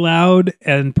talking really loud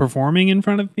and performing in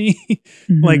front of me.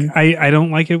 Mhm. Like I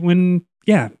don't like it when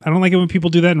I don't like it when people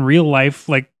do that in real life,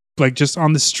 like just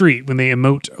on the street when they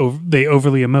they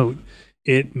overly emote.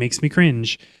 It makes me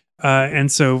cringe.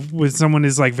 And so when someone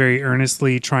is like very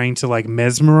earnestly trying to like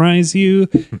mesmerize you,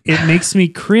 it makes me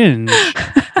cringe.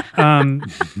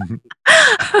 Mhm.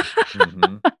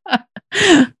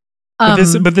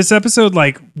 But this episode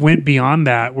like went beyond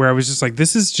that, where I was just like,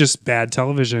 this is just bad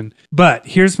television. But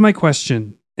here's my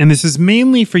question and this is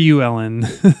mainly for you, Ellen.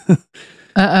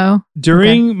 Uh-oh.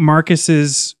 During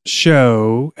Marcus's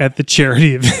show at the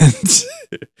charity event,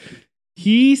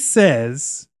 he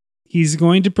says he's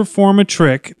going to perform a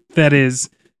trick that is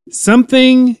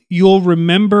something you'll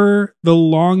remember the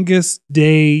longest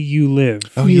day you live.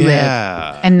 Oh, You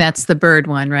yeah. And that's the bird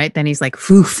one, right? Then he's like,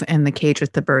 "Foof," and the cage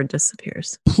with the bird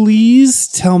disappears. Please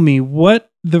tell me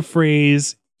what the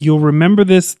phrase "you'll remember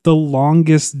this the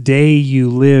longest day you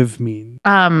live" mean.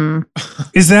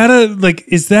 Is that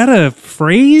a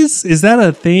phrase? Is that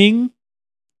a thing?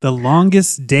 The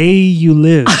longest day you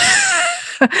live.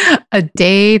 A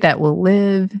day that will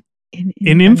live in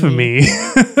In infamy. Is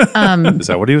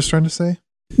that what he was trying to say?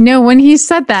 No, when he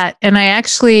said that, and I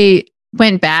actually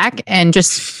went back and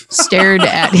just stared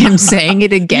at him saying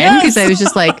it again because I was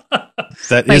just like,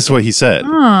 That is what he said.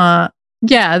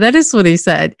 yeah, that is what he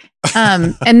said.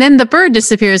 And then the bird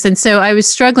disappears. And so I was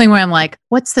struggling where I'm like,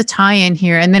 what's the tie-in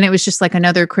here? And then it was just like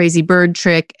another crazy bird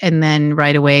trick. And then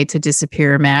right away to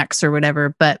disappear Max or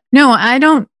whatever. But no, I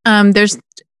don't, there's,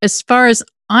 as far as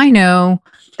I know,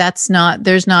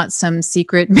 there's not some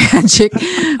secret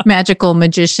magical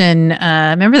magician.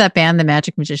 Remember that band, the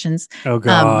Magic Magicians? Oh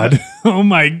God. Oh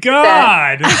my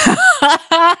God.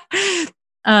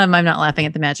 I'm not laughing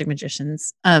at the Magic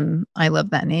Magicians. I love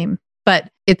that name, but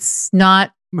it's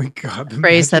not My God. a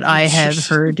phrase that I have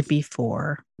heard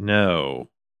before. No,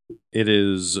 it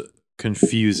is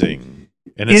confusing.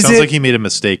 And it Is sounds it- like he made a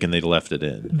mistake and they left it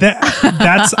in.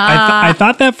 I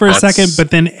thought that for a That's- second,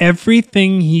 but then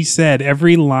everything he said,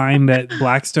 every line that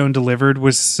Blackstone delivered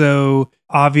was so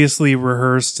obviously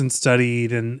rehearsed and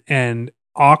studied and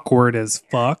awkward as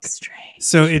fuck. Strange.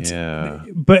 So it's, Yeah.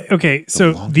 but okay.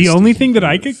 So the longest only day thing you that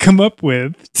I live. could come up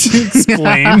with to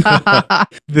explain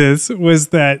this was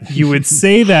that you would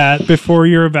say that before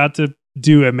you're about to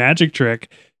do a magic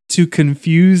trick to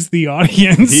confuse the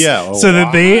audience. Yeah, oh, so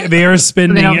that they are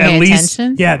spending don't at pay least,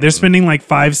 attention? yeah, they're spending like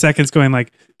 5 seconds going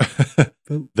like,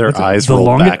 Their eyes the roll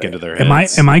longe- back into their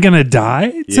heads. Am I gonna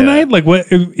die tonight? Like, what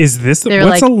is this? They're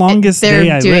What's like, the longest they're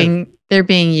day I live? They're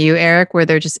being you, Eric, where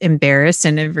they're just embarrassed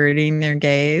and averting their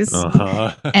gaze.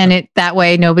 Uh-huh. And it that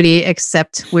way nobody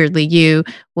except weirdly you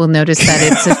will notice that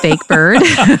it's a fake bird.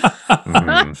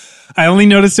 Mhm. I only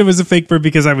noticed it was a fake bird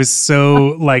because I was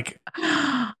so like,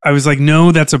 I was like,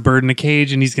 no, that's a bird in a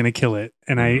cage and he's gonna kill it,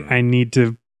 and I need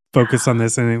to focus on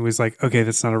this. And it was like, okay,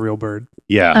 that's not a real bird.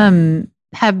 Yeah.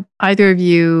 Have either of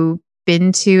you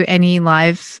been to any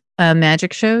live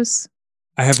magic shows?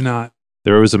 I have not.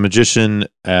 There was a magician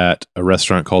at a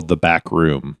restaurant called The Back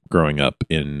Room growing up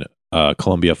in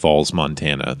Columbia Falls,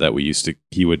 Montana, that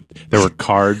there were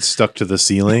cards stuck to the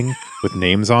ceiling with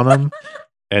names on them.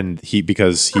 And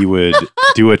because he would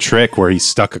do a trick where he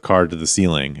stuck a card to the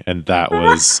ceiling. And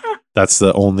that's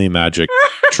the only magic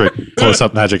trick, close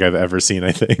up magic I've ever seen,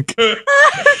 I think.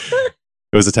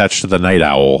 It was attached to the Night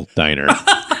Owl Diner,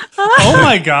 Oh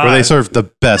my God. where they served the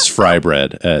best fry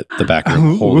bread at The Back Room.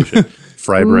 Ooh. Holy shit.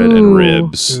 Fry bread and Ooh.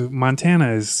 ribs. Ooh,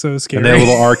 Montana is so scary. And they have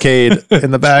a little arcade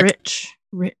in the back.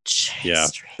 Rich. Yeah.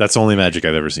 history. That's the only magic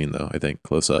I've ever seen, though, I think,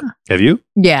 close up. Have you?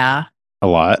 Yeah. A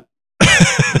lot?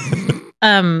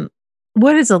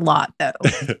 What is a lot though?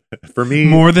 For me,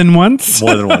 More than once.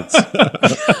 more than once.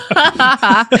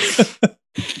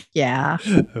 Yeah.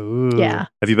 Ooh. Yeah.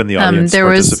 Have you been the audience there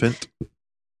was- participant?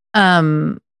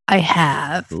 I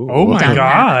have. Ooh, Oh my Done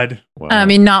that. God. Wow. I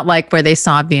mean, not like where they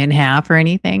sawed me in half or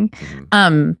anything.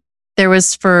 Mhm. There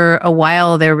was for a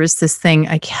while, there was this thing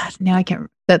I can't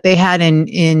that they had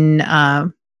in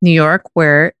New York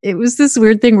where it was this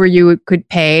weird thing where you could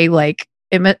pay like,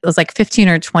 it was like 15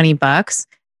 or 20 bucks.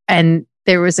 And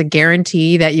there was a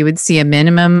guarantee that you would see a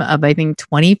minimum of, I think,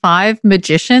 25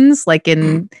 magicians like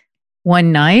in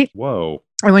one night. Whoa.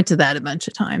 I went to that a bunch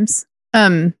of times.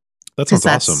 That Because sounds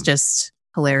that's awesome. just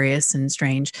hilarious and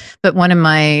strange. But one of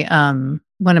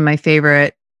my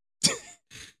favorite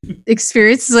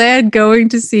experiences I had going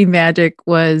to see magic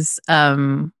was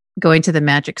going to the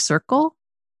Magic Circle,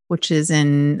 which is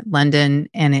in London,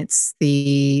 and it's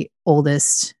the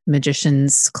oldest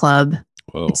magicians club.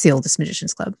 Whoa. It's the oldest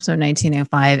magicians club, so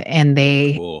 1905, and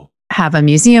they Cool. have a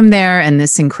museum there and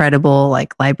this incredible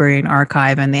like library and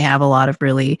archive, and they have a lot of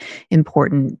really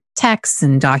important texts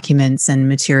and documents and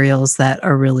materials that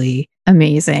are really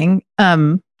amazing.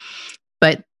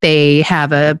 But they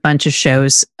have a bunch of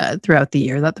shows throughout the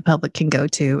year that the public can go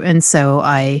to. And so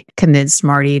I convinced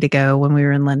Marty to go when we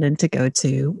were in London to go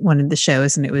to one of the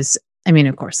shows. And it was, I mean,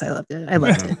 of course I loved it. I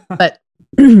loved it. But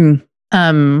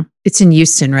it's in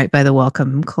Euston, right by the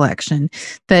Wellcome Collection.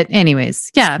 But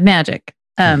anyways, yeah, magic.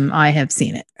 I have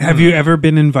seen it. Have you ever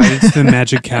been invited to the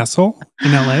Magic Castle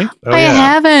in LA? Oh, I yeah.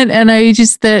 haven't, and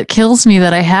that kills me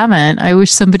that I haven't. I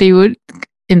wish somebody would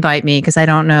invite me because I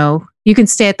don't know. You can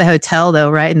stay at the hotel though,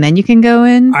 right? And then you can go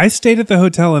in. I stayed at the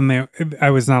hotel and I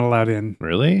was not allowed in.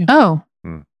 Really? Oh,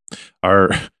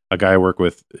 A guy I work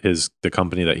with, the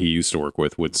company that he used to work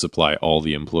with would supply all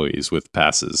the employees with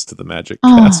passes to the Magic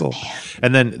Castle. man.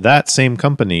 And then that same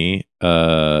company,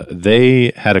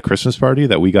 they had a Christmas party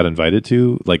that we got invited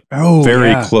to, like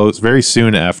very close, very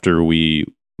soon after we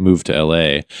moved to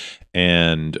LA.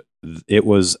 And it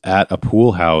was at a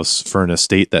pool house for an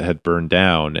estate that had burned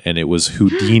down, and it was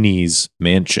Houdini's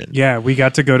mansion. Yeah, we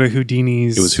got to go to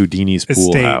Houdini's. It was Houdini's pool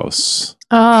estate. house.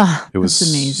 Oh, It was that's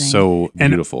amazing. so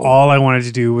And beautiful. all I wanted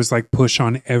to do was like push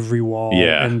on every wall,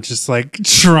 Yeah. and just like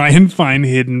try and find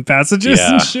hidden passages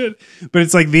Yeah. and shit. But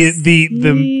it's like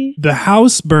the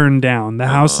house burned down. The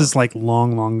house is like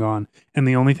long gone, and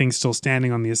the only thing still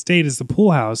standing on the estate is the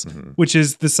pool house, Mhm. which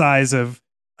is the size of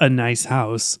a nice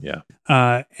house. Yeah.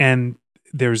 And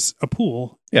there's a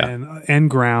pool. Yeah. and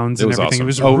grounds It and was everything. awesome.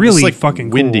 It was really like fucking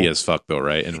windy cool. as fuck though,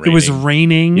 right? And It was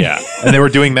raining. Yeah, and they were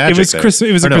doing magic. It was there. Christmas.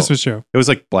 It was Or a no, Christmas show. It was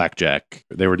like blackjack.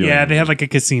 They were doing. Yeah, they had like a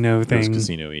casino it was thing.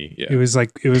 casino-y. Yeah. It was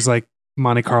like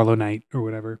Monte Carlo night or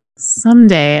whatever.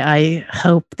 Someday, I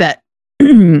hope that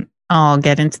I'll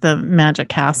get into the Magic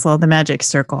Castle, the Magic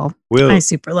Circle. Will I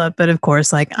super love, but of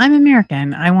course, like I'm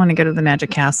American. I want to go to the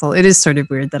Magic Castle. It is sort of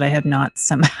weird that I have not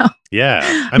somehow.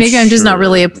 yeah. Maybe I'm just not sure.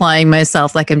 really applying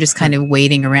myself. Like I'm just kind of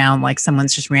waiting around. Like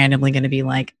someone's just randomly going to be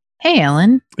like, "Hey,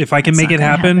 Ellen." If I can That's make not it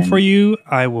gonna happen, happen. for you,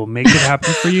 I will make it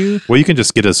happen for you. Well, you can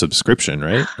just get a subscription,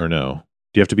 right? Or no?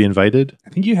 Do you have to be invited? I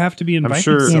think you have to be invited.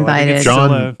 sure- still. I think it's Invited. still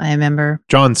John- I remember.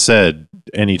 John said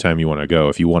anytime you want to go,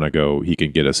 if you want to go, he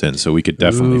can get us in. So we could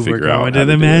definitely Ooh, figure we're out going how to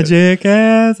the do it. Magic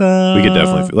Castle. We could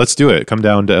definitely. Let's do it. Come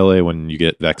down to LA when you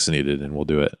get vaccinated, and we'll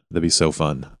do it. That'd be so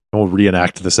fun. And we'll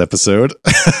reenact this episode.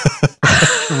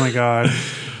 Oh my god.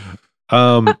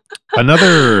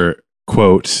 Another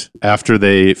quote after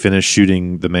they finish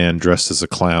shooting the man dressed as a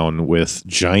clown with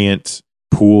giant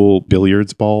pool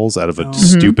billiards balls out of a Oh.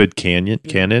 stupid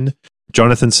cannon.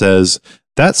 Jonathan says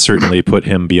that certainly put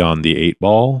him beyond the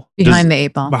 8-ball. Behind the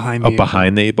 8-ball. Behind Oh, me.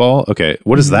 behind the 8-ball. Okay,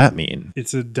 what does Mhm. that mean?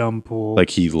 It's a dumb pool. Like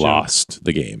he lost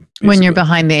the game When you're basically.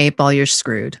 behind the 8-ball, you're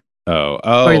screwed. Oh,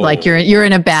 Or like you're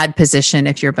in a bad position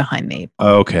if you're behind the 8-ball.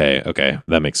 Okay,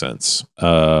 that makes sense.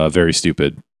 Very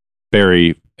stupid.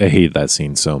 Barry, I hate that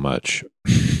scene so much.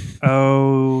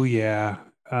 Oh yeah.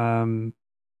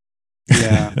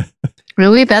 Yeah.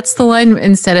 Really? That's the line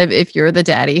instead of if you're the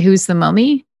daddy, who's the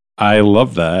mummy? I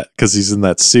love that because he's in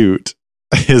that suit,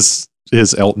 his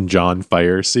Elton John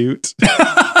fire suit.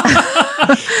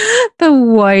 The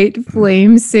white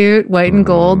flame suit, white and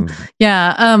gold. Mm.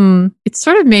 Yeah. It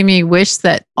sort of made me wish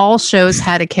that all shows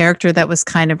had a character that was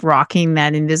kind of rocking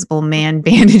that Invisible Man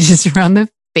bandages around the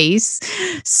face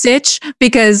sitch,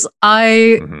 because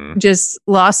I Mhm. just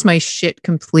lost my shit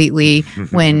completely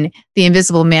when the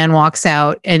Invisible Man walks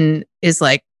out and is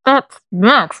like, "That's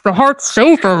Max, the heart's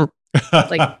safer."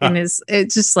 Like, and it's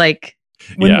just like,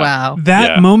 Yeah. wow. That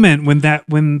Yeah. moment when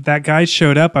that guy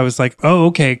showed up, I was like, "Oh,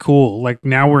 okay, cool. Like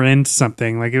now we're into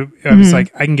something." Like I was Mhm.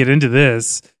 like, "I can get into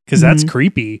this because that's Mhm.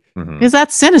 creepy." Mhm. Because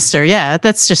that's sinister. Yeah.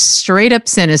 That's just straight up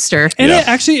sinister. And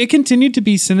Yeah. it continued to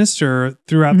be sinister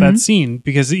throughout that scene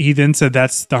because he then said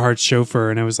that's the heart chauffeur,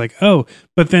 and I was like, "Oh!"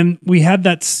 But then we had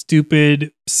that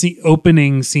stupid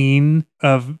opening scene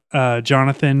of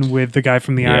Jonathan with the guy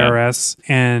from the Yeah. IRS,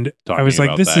 and I Talking was like,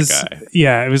 about "This that is guy.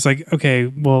 yeah." It was like, okay,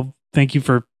 well, thank you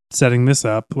for setting this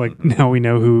up. Like Mhm. now we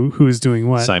know who's doing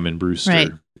what. Simon Brewster. Right.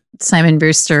 Simon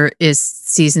Brewster is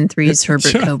season 3's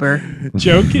Herbert Joe- Kober.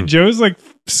 Joe's like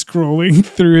scrolling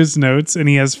through his notes, and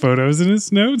he has photos in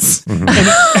his notes.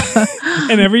 Mhm.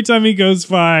 And every time he goes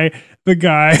by the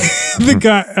guy,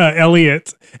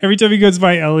 Elliot, every time he goes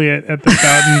by Elliot at the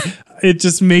fountain, it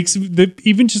just makes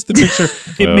even just the picture,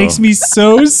 it Oh. makes me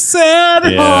so sad.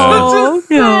 Yeah. Oh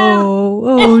no!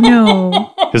 Oh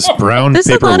no! His brown There's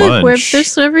paper a lot of lunch.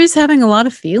 there's everybody's having a lot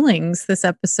of feelings this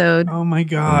episode. Oh my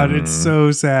God, it's Mm.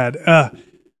 so sad.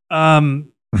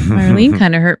 Marlene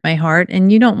kind of hurt my heart,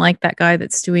 and you don't like that guy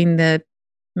that's doing the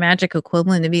magic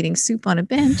equivalent of eating soup on a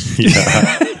bench.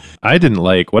 Yeah. I didn't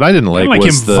like what I didn't like, like him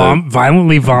was the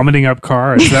violently vomiting up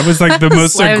cars. That was like the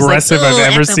most why I was like, aggressive I've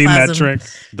 "Ugh, ever seen that ectoplasm." trick.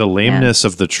 the lameness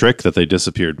of the trick that they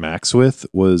disappeared Max with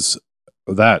was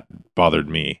that bothered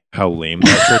me. How lame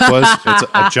that trick was. It's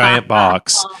a giant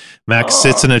box. Max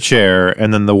sits in a chair,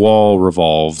 and then the wall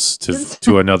revolves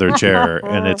to another chair,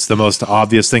 and it's the most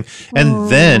obvious thing. And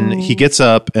then he gets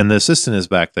up, and the assistant is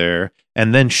back there,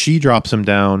 and then she drops him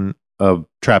down a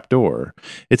trapdoor.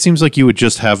 It seems like you would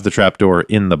just have the trapdoor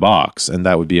in the box, and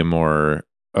that would be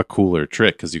a cooler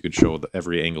trick because you could show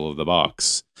every angle of the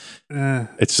box.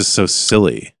 It's just so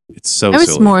silly. It's so I was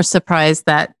silly. more surprised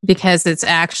that because it's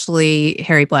actually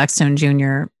Harry Blackstone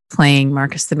Jr. playing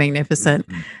Marcus the Magnificent,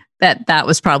 that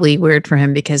was probably weird for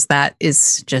him because that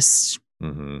is just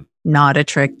not a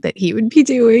trick that he would be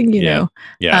doing, you know.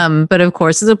 Yeah. But of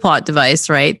course, it's a plot device,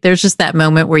 right? There's just that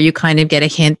moment where you kind of get a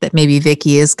hint that maybe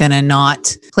Vicky is gonna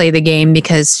not play the game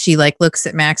because she like looks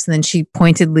at Max and then she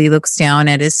pointedly looks down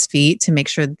at his feet to make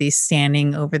sure that he's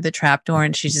standing over the trapdoor,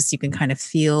 and you can kind of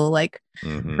feel like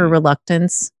her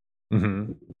reluctance.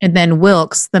 Mm-hmm. And then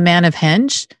Wilkes, the man of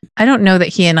Henge. I don't know that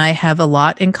he and I have a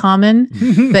lot in common,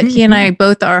 but he and I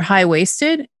both are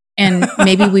high-waisted, and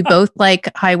maybe we both like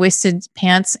high-waisted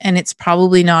pants, and it's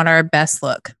probably not our best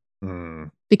look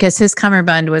because his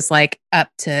cummerbund was like up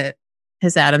to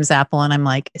his Adam's apple, and I'm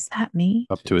like, is that me?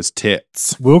 Up to his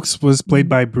tits. Wilkes was played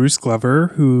by Bruce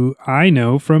Glover, who I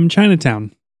know from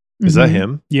Chinatown. Is that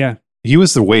him? Yeah. He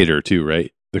was the waiter too,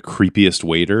 right? The creepiest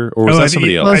waiter, or was that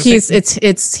somebody else? Well,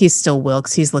 he's still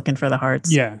Wilkes. He's looking for the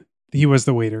hearts. Yeah, he was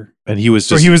the waiter, and he was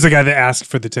he was the guy that asked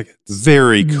for the tickets.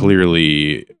 Very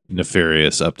clearly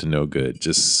nefarious, up to no good.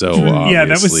 Just so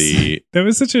obviously. that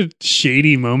was such a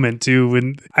shady moment too.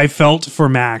 When I felt for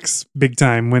Max big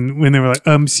time when they were like,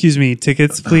 excuse me,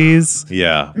 tickets, please.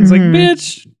 Yeah, it's like,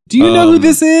 bitch, do you know who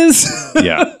this is?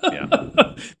 Yeah.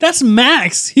 That's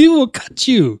Max. He will cut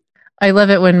you. I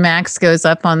love it when Max goes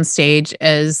up on stage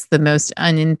as the most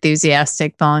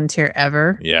unenthusiastic volunteer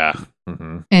ever. Yeah.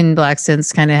 And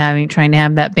Blackstone's kind of trying to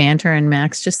have that banter, and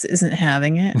Max just isn't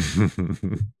having it.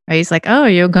 He's like, "Oh, are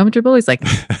you uncomfortable?" He's like,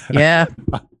 "Yeah."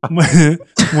 Yes.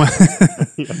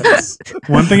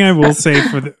 One thing I will say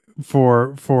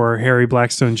for Harry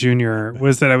Blackstone Jr.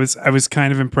 was that I was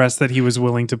kind of impressed that he was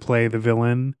willing to play the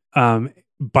villain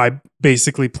by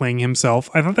basically playing himself.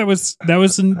 I thought that was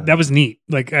neat.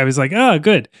 Like I was like, oh,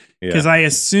 good, because I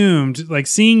assumed like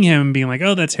seeing him being like,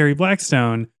 oh, that's Harry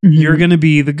Blackstone. You're gonna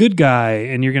be the good guy,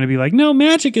 and you're gonna be like, no,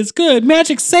 magic is good.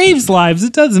 Magic saves lives.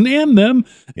 It doesn't end them.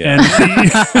 Yeah.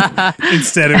 And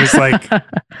instead, it was like,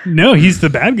 no, he's the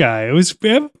bad guy. It was.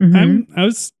 I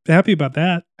was happy about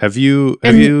that. Have you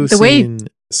seen?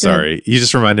 Sorry, you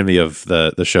just reminded me of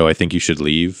the show. I Think You Should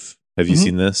Leave. Have you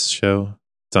seen this show?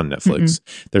 It's on Netflix.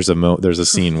 There's a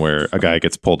scene where a guy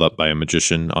gets pulled up by a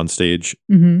magician on stage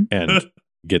and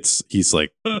he's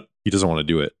like, he doesn't want to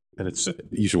do it. And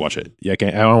you should watch it. Yeah, I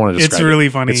don't want to describe it. It's really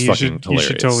funny. It's you fucking hilarious. You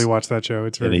should totally watch that show.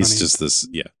 It's very funny. And he's just this,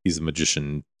 he's a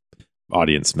magician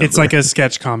audience member. It's like a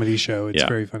sketch comedy show. It's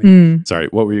very funny. Sorry,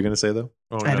 what were you going to say though?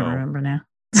 Oh, I don't remember now.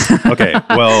 Okay,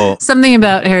 well. Something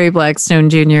about Harry Blackstone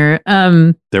Jr.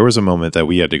 There was a moment that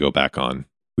we had to go back on.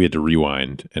 We had to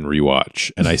rewind and rewatch,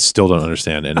 and I still don't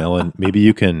understand. And Ellen, maybe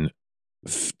you can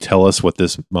tell us what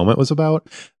this moment was about.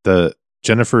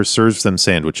 Jennifer serves them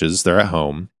sandwiches. They're at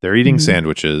home. They're eating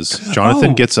sandwiches.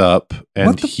 Jonathan gets up,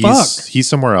 and he's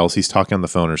somewhere else. He's talking on the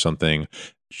phone or something.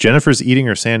 Jennifer's eating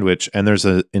her sandwich, and there's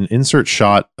an insert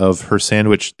shot of her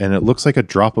sandwich, and it looks like a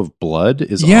drop of blood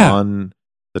is on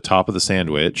the top of the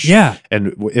sandwich. Yeah.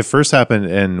 And it first happened,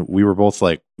 and we were both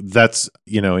like, that's,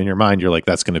 in your mind, you're like,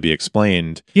 that's going to be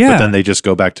explained. Yeah. But then they just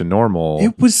go back to normal.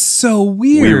 It was so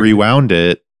weird. We rewound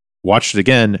it, watched it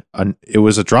again. It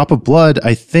was a drop of blood.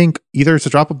 I think either it's a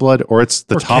drop of blood or it's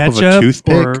the top of a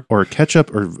toothpick or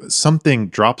ketchup or something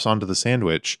drops onto the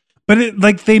sandwich. But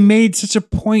they made such a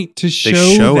point to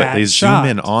show that They shot. zoom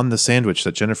in on the sandwich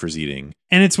that Jennifer's eating.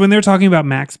 And it's when they're talking about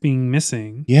Max being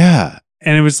missing. Yeah.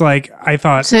 And it was like, I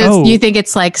thought, so you think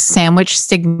it's like sandwich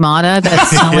stigmata that's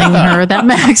telling her that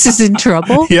Max is in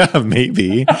trouble? Yeah,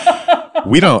 maybe.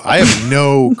 I have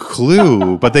no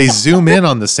clue, but they zoom in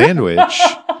on the sandwich.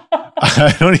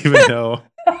 I don't even know.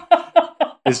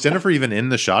 Is Jennifer even in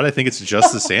the shot? I think it's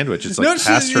just the sandwich. It's like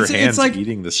past her hands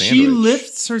eating the sandwich. She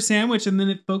lifts her sandwich and then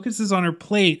it focuses on her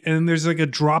plate, and there's like a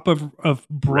drop of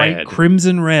bright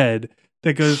crimson red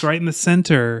that goes right in the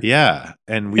center. Yeah.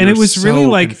 And it was so really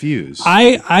like confused.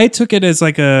 I took it as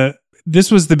like this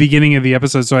was the beginning of the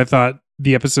episode, so I thought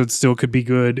the episode still could be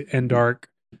good and dark.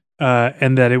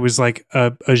 And that it was like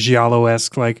a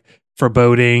Giallo-esque, like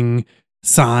foreboding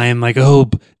sign, like, oh,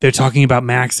 they're talking about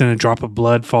Max and a drop of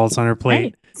blood falls on her plate.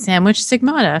 Right. Sandwich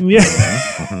stigmata.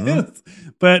 Yeah.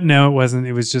 But no, it wasn't.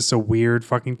 It was just a weird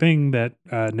fucking thing that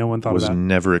no one thought Was about.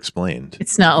 never explained.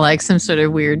 It's not like some sort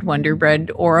of weird Wonder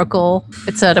Bread oracle.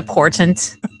 It's not a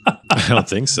portent. I don't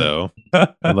think so.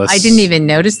 Unless I didn't even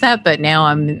notice that, but now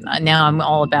I'm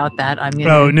all about that. I'm gonna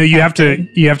Oh no, you have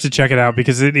to check it out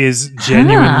because it is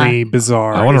genuinely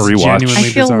bizarre. I wanna It's rewatch. genuinely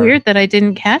I feel bizarre. weird that I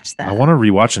didn't catch that. I want to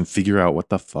rewatch and figure out what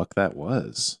the fuck that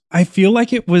was. I feel like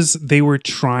they were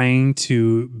trying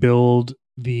to build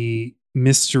the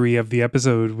mystery of the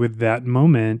episode with that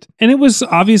moment, and it was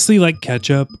obviously like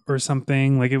ketchup or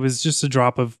something. Like it was just a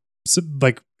drop of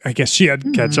like, I guess she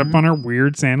had ketchup on her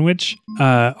weird sandwich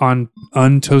on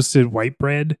untoasted white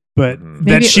bread, but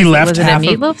Maybe that it she was- left was it a half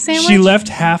meatloaf of, sandwich? she left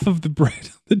half of the bread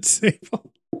on the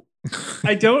table.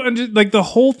 I don't like the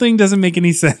whole thing doesn't make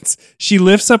any sense. She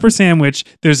lifts up her sandwich.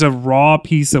 There's a raw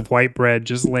piece of white bread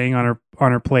just laying on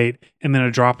her plate, and then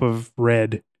a drop of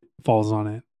red falls on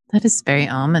it. That is very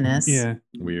ominous. Yeah,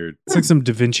 Weird. it's like some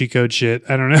Da Vinci Code shit.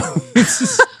 I don't know. It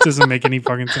just doesn't make any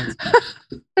fucking sense.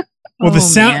 Well,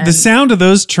 man. the sound of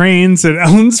those trains at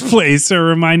Ellen's place are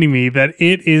reminding me that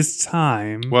it is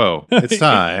time. Whoa, it's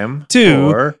time To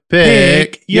for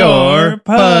Pick Your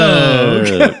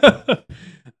Poke.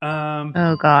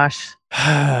 Oh gosh.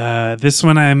 This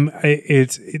one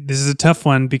this is a tough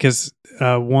one because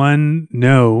one,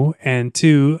 no, and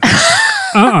two,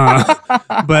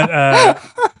 but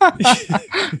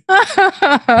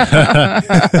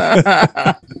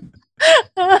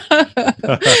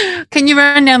Can you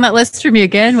run down that list for me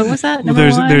again? What was that? Number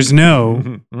one? there's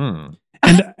no Mm.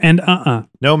 and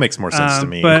No makes more sense to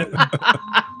me. but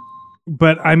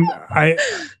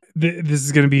this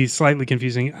is going to be slightly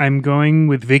confusing. I'm going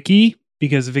with Vicky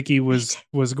because Vicky was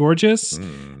gorgeous.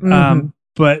 Mm.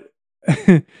 But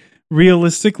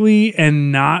realistically,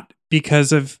 and not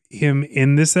because of him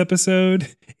in this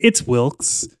episode, it's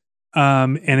Wilkes.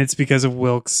 And it's because of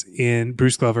Wilkes in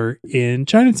Bruce Glover in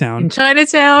Chinatown. In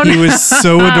Chinatown. He was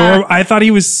so adorable. I thought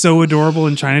he was so adorable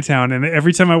in Chinatown. And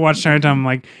every time I watch Chinatown, I'm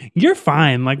like, you're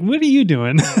fine. Like, what are you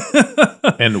doing?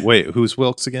 And wait, who's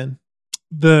Wilkes again?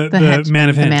 the Man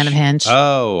of Hench. The Man of Hench.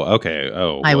 Oh, okay.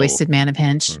 Oh, I whoa. wasted Man of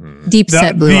Hench. Mhm. Deep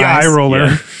set blue the eyes. eye roller.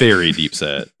 Yeah, very deep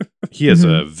set. He has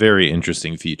a very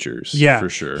interesting features. Yeah, for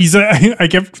sure. He's. I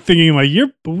kept thinking like,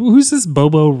 who's this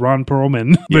Bobo Ron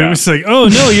Perlman? But Yeah. it was like, oh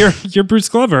no, you're Bruce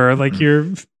Glover. Like you're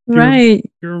Right.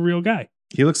 a real guy.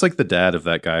 He looks like the dad of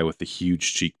that guy with the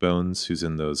huge cheekbones who's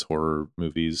in those horror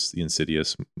movies, the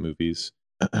Insidious movies.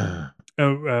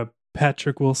 Oh,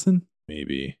 Patrick Wilson.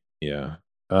 Maybe. Yeah.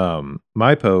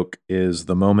 My poke is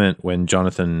the moment when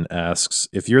Jonathan asks,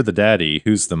 if you're the daddy,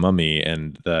 who's the mummy?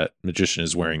 And that magician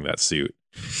is wearing that suit.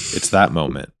 It's that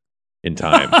moment in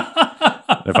time.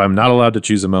 If I'm not allowed to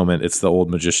choose a moment, it's the old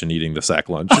magician eating the sack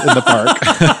lunch in the park.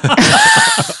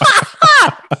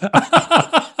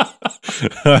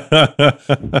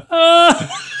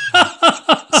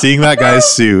 Seeing that guy's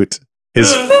suit,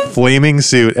 his flaming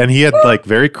suit, and he had like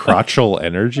very crotchal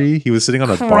energy. He was sitting on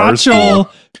a bar stool.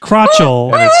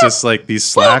 Crotchal. And it's just like these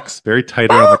slacks very tight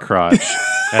around the crotch.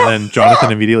 And then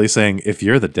Jonathan immediately saying, if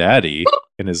you're the daddy,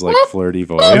 in his like flirty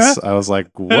voice. I was like,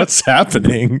 what's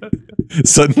happening?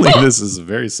 Suddenly this is a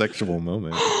very sexual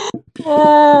moment.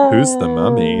 Who's the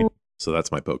mummy? So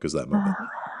that's my poke, is that moment.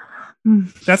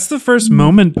 That's the first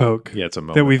moment poke Yeah, it's a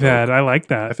moment that we've poke. had. I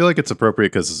like I that. feel like it's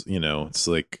appropriate because, you know, it's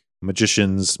like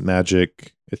magicians,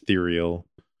 magic, ethereal,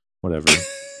 whatever.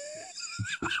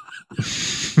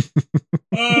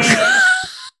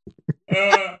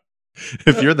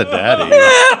 If you're the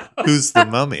daddy, who's the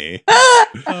mummy?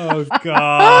 Oh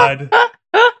God.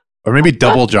 Or maybe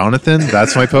double Jonathan.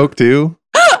 That's my poke too.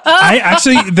 I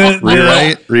actually the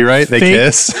Rewrite. They Fake-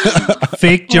 kiss.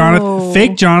 fake Jonathan. Oh.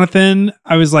 Fake Jonathan.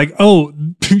 I was like, oh,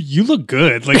 you look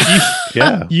good. Like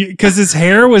Yeah. because his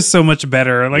hair was so much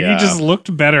better. Like Yeah. he just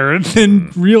looked better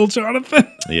than real Jonathan.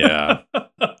 Yeah.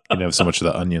 You didn't have so much of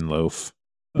the onion loaf.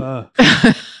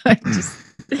 Just-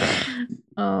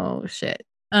 oh shit.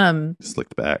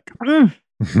 Slicked back.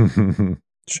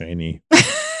 Shiny.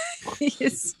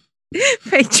 Yes.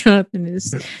 Fake Jonathan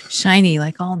is shiny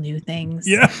like all new things.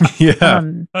 Yeah.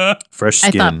 Yeah. Fresh I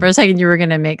skin. thought for a second you were going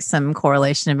to make some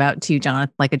correlation about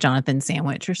Jonathan, like a Jonathan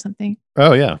sandwich or something.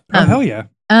 Oh, yeah. Oh hell yeah.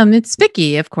 It's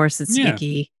Vicky, of course. It's Yeah.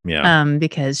 Vicky. Yeah.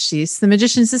 Because she's the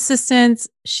magician's assistant.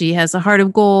 She has a heart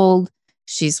of gold.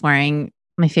 She's wearing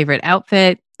my favorite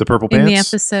outfit The purple in the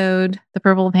pants. episode: the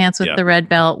purple pants with Yeah. the red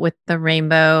belt with the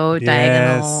rainbow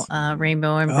Yes. diagonal,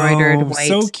 rainbow embroidered Oh, white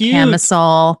so cute.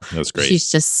 camisole. That was great.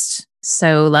 She's just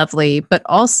so lovely, but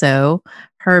also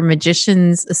her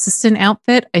magician's assistant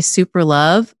outfit I super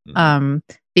love. Mhm.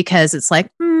 because it's like,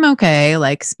 okay,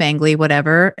 like spangly,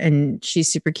 whatever. And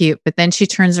she's super cute. But then she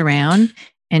turns around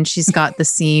and she's got the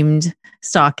seamed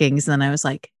stockings. And I was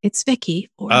like, it's Vicky.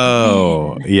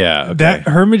 Oh, yeah. Okay. That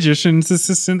her magician's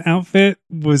assistant outfit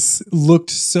looked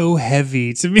so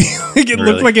heavy to me. Like it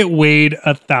Really? looked like it weighed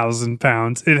 1,000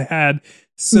 pounds. It had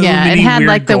so it many had weird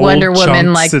like the gold Wonder Woman,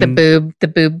 chunks like and- the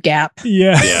boob gap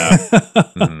Yeah. Yeah.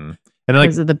 Mhm. And like,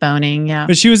 because of the boning. Yeah.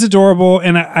 But she was adorable,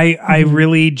 and I Mhm.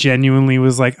 really genuinely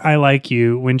was like, I like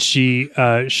you when she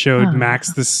showed Oh.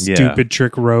 Max the Yeah. stupid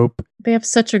trick rope. They have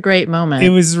such a great moment. It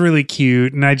was really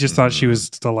cute, and I just thought she Mhm. was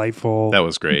delightful. that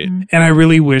was great. Mhm. And I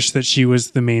really wish that she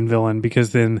was the main villain,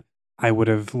 because then I would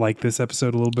have liked this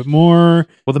episode a little bit more.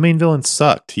 Well, the main villain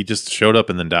sucked. He just showed up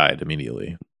and then died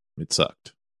immediately. It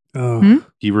sucked. Oh. Hmm?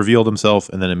 He revealed himself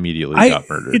and then immediately got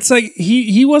murdered. It's like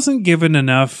he wasn't given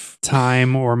enough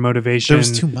time or motivation there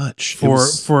was too much. It for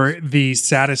was- the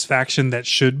satisfaction that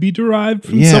should be derived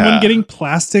from Yeah. someone getting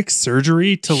plastic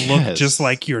surgery to look Yes. just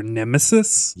like your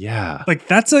nemesis. yeah. Like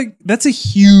that's a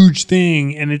huge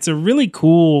thing, and it's a really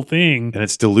cool thing. And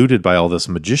it's diluted by all this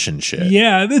magician shit.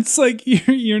 Yeah, it's like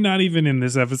you're not even in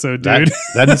this episode, dude.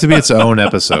 That needs to be its own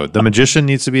episode. The magician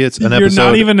needs to be an You're episode.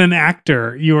 not even an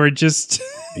actor. You are just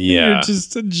Yeah. you're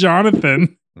just a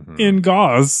Jonathan Mhm. in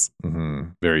gauze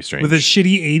Mhm. Very strange. with a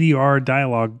shitty ADR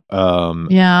dialogue.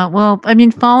 Yeah. Well, I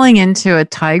mean, falling into a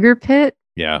tiger pit.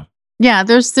 Yeah. Yeah.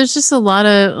 There's just a lot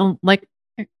of like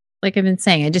I've been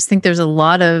saying. I just think there's a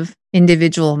lot of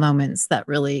individual moments that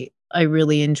I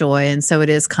really enjoy, and so it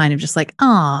is kind of just like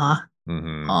ah.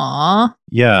 Mhm. Aw.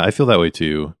 Yeah, I feel that way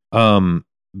too.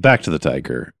 Back to the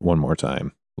tiger one more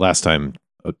time. Last time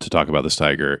to talk about this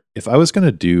tiger. If I was going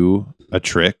to do a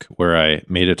trick where I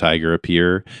made a tiger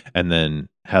appear and then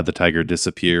had the tiger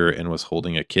disappear and was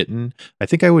holding a kitten, I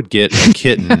think I would get a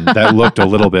kitten that looked a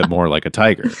little bit more like a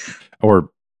tiger, or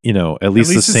at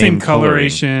least the same coloring.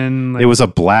 coloration. It was a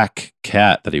black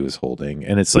cat that he was holding,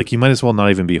 and it's like you might as well not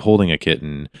even be holding a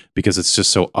kitten because it's just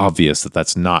so obvious that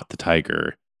that's not the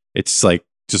tiger. It's like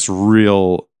just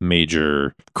real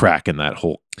major crack in that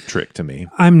whole trick to me.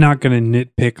 I'm not going to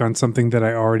nitpick on something that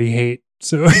I already hate.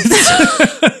 So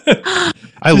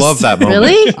I love that moment.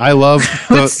 Really? I love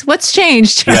What's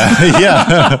changed?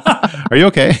 yeah. Are you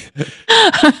okay?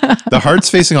 The Harts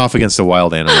facing off against a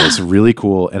wild animal is really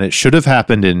cool, and it should have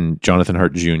happened in Jonathan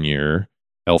Hart Jr.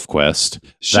 ElfQuest.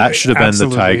 That should have been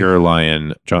Absolutely. the tiger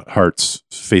lion Harts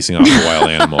facing off a wild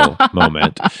animal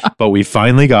moment. But we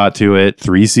finally got to it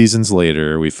 3 seasons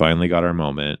later. We finally got our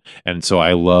moment. And so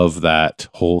I love that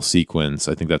whole sequence.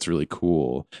 I think that's really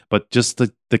cool. But just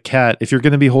the cat, if you're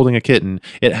going to be holding a kitten,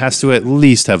 it has to at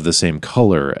least have the same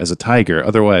color as a tiger.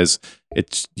 Otherwise,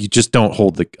 you just don't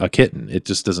hold a kitten. It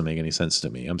just doesn't make any sense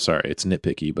to me. I'm sorry. It's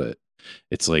nitpicky, but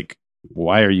it's like,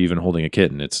 why are you even holding a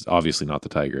kitten? It's obviously not the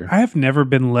tiger. I have never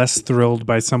been less thrilled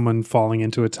by someone falling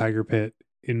into a tiger pit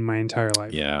in my entire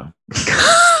life. Yeah.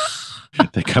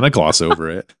 They kind of gloss over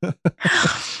it.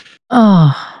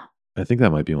 Oh. I think that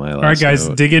might be my last All right, guys,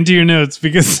 note. dig into your notes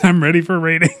because I'm ready for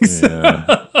ratings.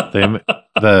 Yeah.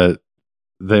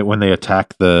 When they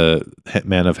attack the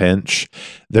man of Hench,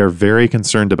 they're very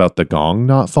concerned about the gong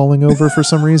not falling over for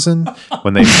some reason.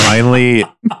 When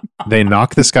they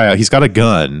knock this guy out, he's got a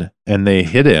gun and they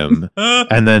hit him.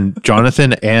 And then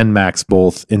Jonathan and Max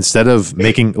both, instead of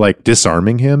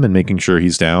disarming him and making sure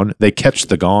he's down, they catch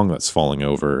the gong that's falling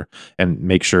over and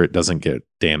make sure it doesn't get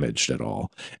damaged at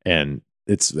all. And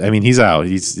he's out.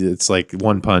 It's like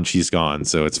one punch, he's gone,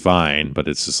 so it's fine. But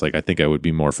it's just like, I think I would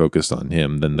be more focused on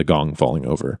him than the gong falling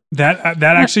over. That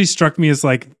actually struck me as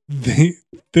like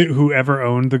whoever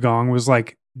owned the gong was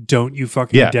like, "Don't you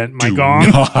fucking dent my do gong."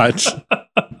 not.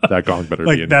 That gong better be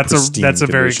Like in that's pristine a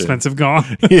very condition. expensive gong.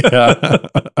 Yeah.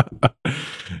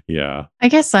 Yeah. I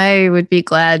guess I would be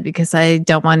glad because I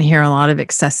don't want to hear a lot of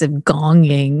excessive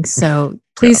gonging. So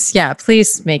please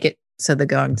make it so the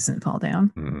gong doesn't fall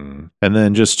down. Mhm. And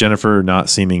then just Jennifer not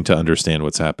seeming to understand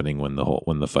what's happening when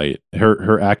the fight,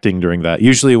 her acting during that.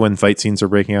 Usually when fight scenes are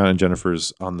breaking out and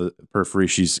Jennifer's on the periphery,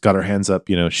 she's got her hands up,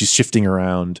 she's shifting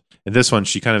around. And this one,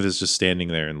 she kind of is just standing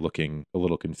there and looking a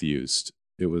little confused.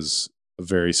 It was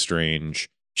very strange.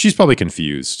 She's probably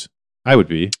confused. I would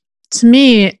be. To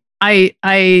me,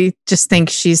 I just think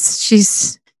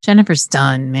she's Jennifer's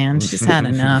done, man. She's had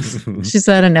enough. She's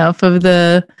had enough of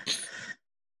the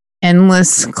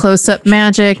endless close-up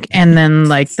magic and then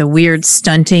like the weird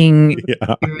stunting,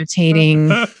 Yeah. irritating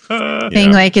thing. Yeah.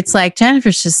 Like it's like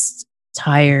Jennifer's just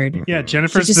tired. Yeah,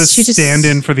 Jennifer's She just- the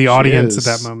stand-in for the audience is.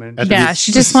 at that moment. At Yeah,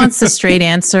 she just wants the straight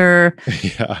answer.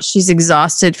 Yeah. She's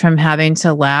exhausted from having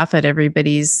to laugh at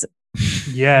everybody's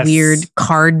Yes. weird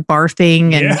card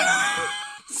barfing and Yeah.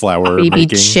 flower baby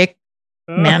making. chick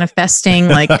manifesting.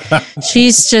 Like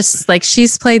she's just like,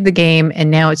 she's played the game,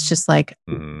 and now it's just like,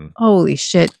 Mhm. holy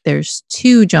shit, there's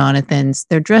two Jonathans.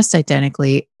 They're dressed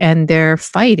identically and they're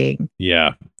fighting.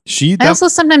 Yeah. I also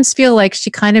sometimes feel like she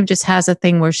kind of just has a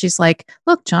thing where she's like,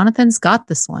 look, Jonathan's got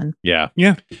this one. Yeah.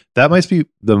 Yeah. That might be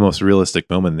the most realistic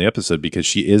moment in the episode because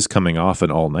she is coming off an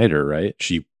all-nighter, right?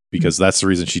 Because that's the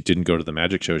reason she didn't go to the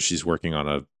magic show. She's working on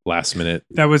a last-minute.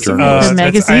 That was Journalist. The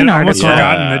that's- magazine I had almost article.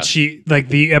 forgotten Yeah. that she, like,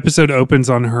 the episode opens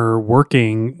on her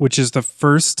working, which is the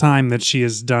first time that she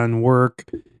has done work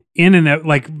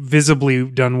visibly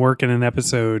done work in an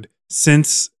episode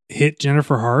since Hit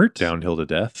Jennifer Hart. Downhill to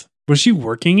Death. Was she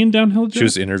working in Downhill? She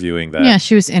was interviewing that. Yeah,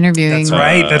 she was interviewing. That's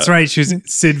right. That's right. She was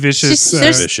Sid Vicious.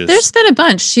 Vicious. There's been a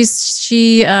bunch. She's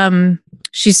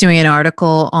doing an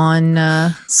article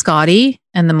on Scotty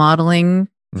and the modeling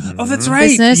Oh, that's Mhm. right.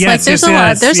 business. Yes, Like there's yes, a lot.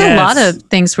 yes, There's yes. a lot of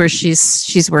things where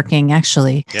she's working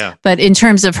actually. Yeah. But in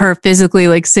terms of her physically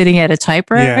like sitting at a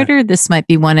typewriter, this might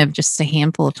be one of just a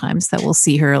handful of times that we'll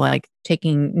see her like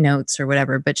taking notes or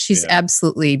whatever. But she's Yeah.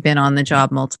 absolutely been on the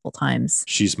job multiple times.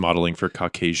 She's modeling for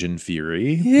Caucasian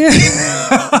Fury.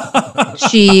 Yeah.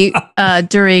 She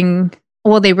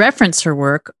they reference her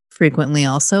work frequently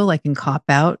also, like in Cop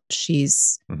Out.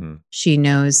 She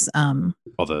knows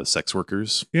All the sex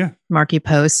workers. Marky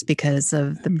Post because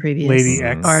of the previous Lady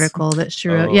X. article that she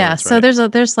wrote. Oh, Yeah, that's so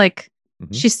right. there's like Mhm.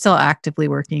 she's still actively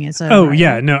working as a Oh writer.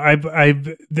 yeah, no, I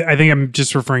think I'm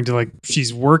just referring to like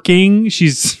she's working,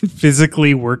 she's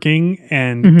physically working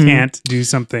and Mhm. can't do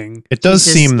something. It does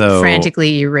She's seem just though.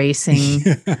 frantically erasing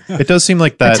It does seem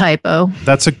like a that. typo.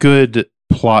 That's a good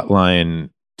plot line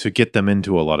to get them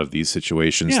into a lot of these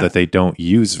situations Yeah. that they don't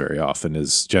use very often.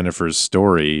 Is Jennifer's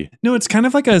story? No, it's kind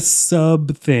of like a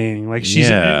sub thing. Like she's,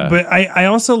 Yeah. but I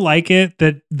also like it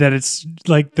that it's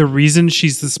like the reason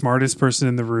she's the smartest person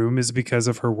in the room is because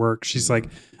of her work. She's like,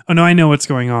 oh no, I know what's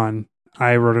going on.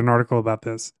 I wrote an article about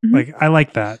this. Mhm. Like I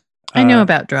like that. I know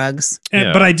about drugs.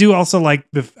 Yeah. But I do also like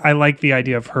I like the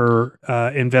idea of her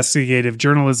investigative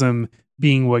journalism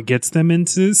being what gets them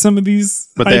into some of these.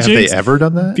 But have they hijinks, ever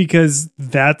done that? because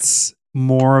that's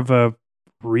more of a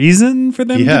reason for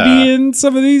them to Yeah. be in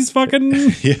some of these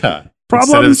fucking Yeah.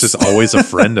 problems. Instead of just always a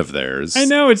friend of theirs. I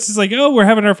know, it's just like, oh, we're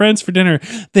having our friends for dinner.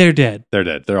 They're dead. They're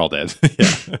dead. They're all dead.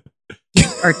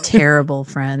 Yeah. Are terrible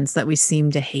friends that we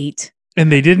seem to hate.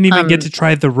 And they didn't even get to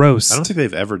try the roast. I don't think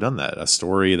they've ever done that. A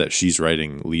story that she's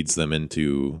writing leads them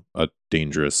into a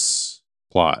dangerous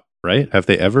plot, right? Have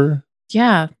they ever?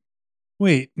 Yeah,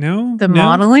 Wait, no? the No?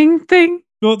 modeling thing.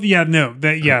 Well, yeah, no. The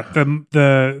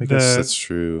I guess that's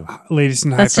true. latest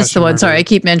and high That's just the fashion one. Sorry, I murder.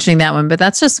 keep mentioning that one, but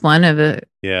that's just one of a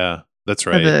Yeah, that's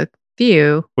of right. a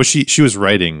few. Well, she was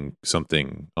writing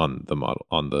something on the model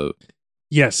on the.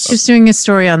 Yes. Just doing a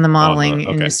story on the modeling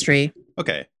okay. industry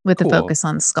Okay. with Cool. a focus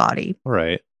on Scotty. All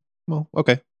right. Well,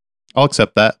 okay. I'll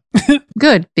accept that.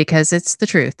 Good, because it's the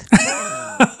truth.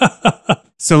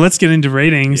 So let's get into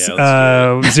ratings.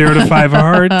 Yeah, let's 0 to 5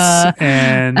 hearts,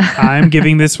 and I'm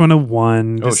giving this one a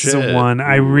 1. Oh, This is a shit. 1.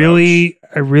 I Ooh,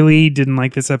 really didn't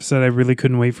like this episode. I really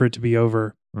couldn't wait for it to be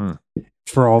over Hmm.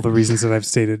 for all the reasons that I've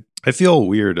stated. I feel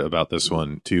weird about this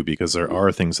one too because there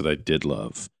are things that I did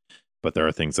love, but there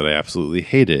are things that I absolutely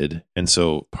hated. And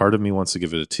so part of me wants to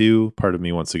give it a 2, part of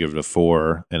me wants to give it a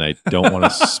 4, and I don't want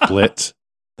to split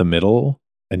the middle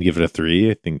and give it a 3.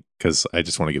 I think because I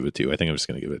just want to give it a 2. I think I'm just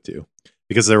going to give it a 2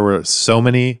 because there were so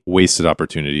many wasted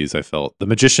opportunities. I felt the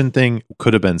magician thing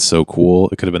could have been so cool.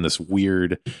 It could have been this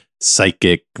weird,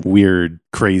 psychic, weird,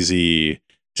 crazy.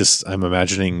 Just I'm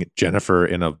imagining Jennifer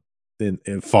in a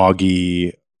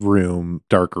foggy room,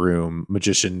 dark room,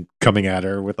 magician coming at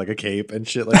her with like a cape and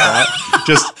shit like that.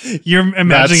 Just You're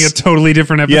imagining a That's- totally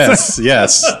different episode.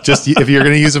 yes. Just if you're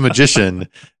going to use a magician,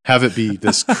 have it be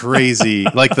this crazy,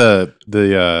 like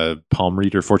the palm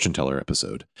reader fortune teller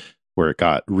episode where it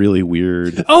got really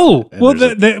weird. Oh, And well,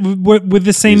 there's with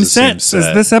the same the same sets as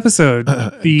set. this episode,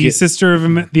 the Get- Sister of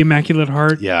the Immaculate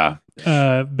Heart Yeah,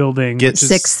 building. Get which is-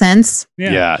 Sixth Sense.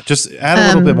 yeah. Just add a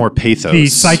little bit more pathos. the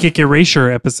psychic erasure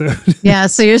episode. Yeah,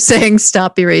 so you're saying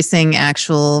stop erasing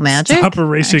actual magic? Stop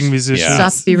erasing musicians. Yeah.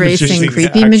 Stop erasing Magicians. creepy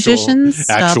Actual- magicians?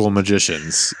 Stop- actual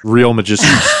magicians, real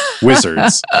magicians,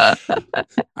 wizards.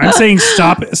 I'm saying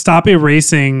stop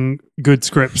erasing good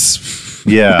scripts.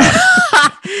 Yeah,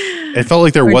 it felt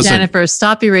like there Or wasn't. Jennifer,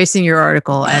 stop erasing your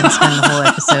article and spend the whole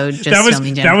episode just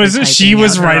filming Jennifer she typing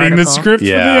was out her writing the article. script for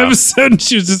Yeah. the episode. And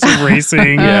she was just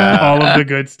erasing Yeah. all of the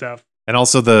good stuff. And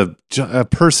also, a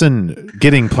person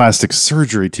getting plastic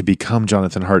surgery to become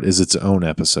Jonathan Hart is its own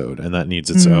episode, and that needs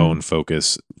its Mhm. own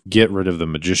focus. Get rid of the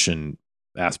magician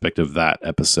aspect of that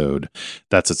episode,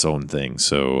 that's its own thing.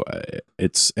 So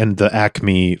and the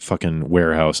Acme fucking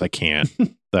warehouse, I can't.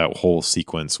 That whole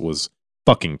sequence was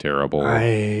fucking terrible. I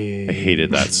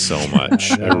hated that so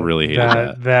much. I really hated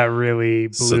that. That really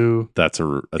blew. So that's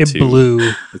a it 2.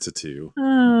 blew. It's a 2.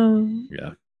 Oh. Yeah.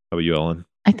 How about you, Ellen?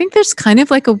 I think there's kind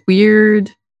of like a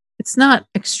weird, it's not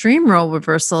extreme role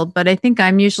reversal, but I think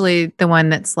I'm usually the one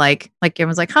that's like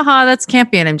everyone's like, haha, that's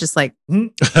campy. And I'm just like,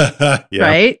 Yeah.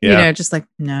 right? Yeah. You know, just like,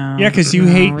 no. Yeah, because you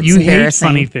no, hate it's you hate embarrassing.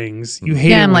 funny things. You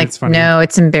hate Yeah, it I'm when like, it's funny. no,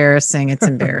 it's embarrassing. It's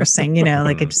embarrassing. You know,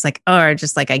 like it's just like, or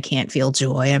just like I can't feel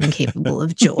joy. I'm incapable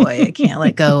of joy. I can't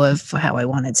let go of how I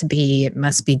want it to be. It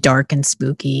must be dark and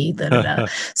spooky. Da, da, da.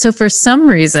 So for some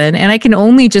reason, and I can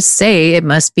only just say it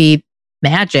must be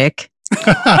magic.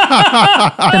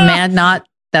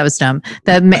 That was dumb.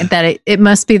 It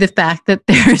must be the fact that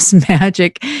there's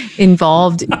magic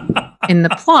involved in the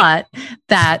plot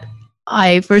that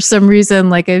I, for some reason,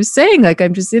 like I was saying, like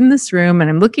I'm just in this room and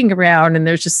I'm looking around and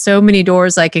there's just so many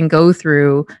doors I can go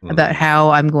through about how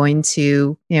I'm going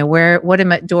to, you know,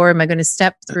 what door am I going to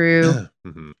step through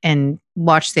and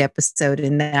watch the episode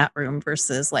in that room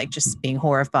versus like just being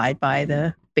horrified by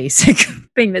the basic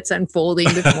thing that's unfolding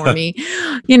before me.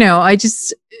 You know,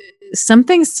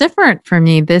 something's different for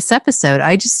me this episode.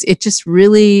 It just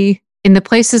really, in the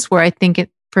places where I think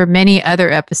for many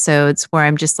other episodes where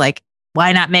I'm just like,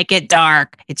 why not make it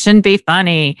dark? It shouldn't be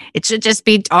funny. It should just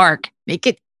be dark. Make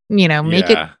it, make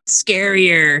it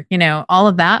scarier, all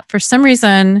of that. For some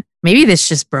reason, maybe this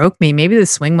just broke me. Maybe the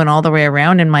swing went all the way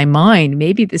around in my mind.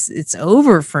 Maybe it's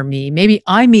over for me. Maybe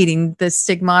I'm eating the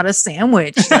stigmata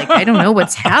sandwich. Like, I don't know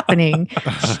what's happening.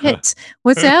 Shit,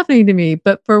 what's happening to me?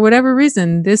 But for whatever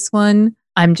reason, this one,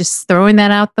 I'm just throwing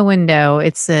that out the window.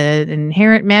 It's an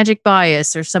inherent magic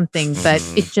bias or something, but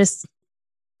it just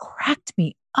cracked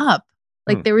me up.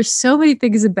 Like there were so many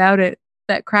things about it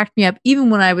that cracked me up,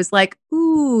 even when I was like,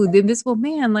 ooh, the Invisible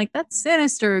Man, like that's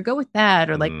sinister, go with that.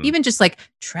 Or like even just like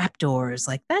trapdoors,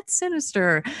 like that's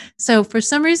sinister. So for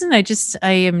some reason,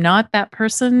 I am not that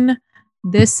person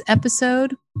this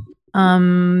episode.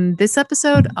 I'm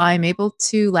able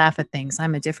to laugh at things.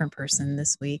 I'm a different person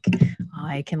this week.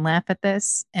 I can laugh at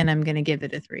this and I'm going to give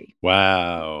it a 3.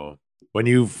 Wow. When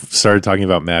you started talking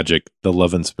about magic, the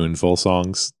Love and Spoonful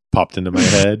songs popped into my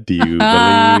head. Do you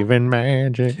believe in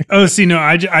magic? Oh, see, no,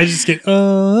 I just get,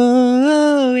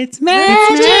 oh, it's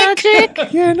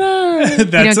magic. You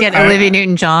don't get Olivia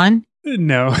Newton-John?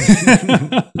 No.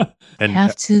 And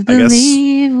have to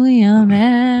believe we are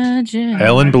magic.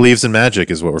 Ellen believes in magic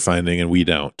is what we're finding, and we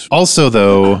don't. Also,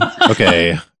 though,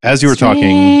 okay, as you were talking.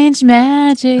 Strange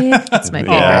magic. That's my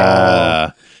favorite.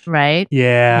 Yeah. Right?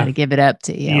 Yeah. Gotta give it up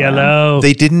to Yellow.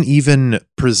 They didn't even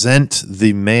present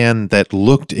the man that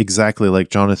looked exactly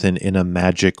like Jonathan in a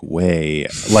magic way.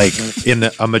 Like in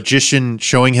a magician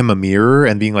showing him a mirror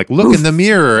and being like, look in the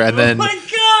mirror. And then, oh my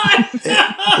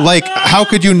God. Like, how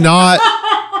could you not?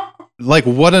 Like,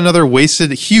 what another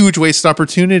huge wasted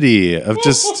opportunity of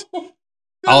just.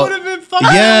 That would have been fun.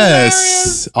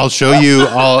 Yes, I'll show you.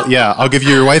 I'll give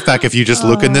you your wife back if you just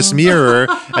look in this mirror.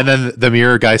 And then the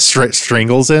mirror guy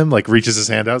strangles him, like reaches his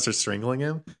hand out, starts strangling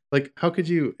him. Like, how could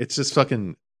you? It's just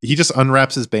fucking. He just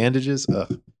unwraps his bandages.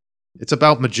 Ugh. It's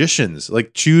about magicians.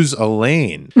 Like, choose a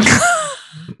lane.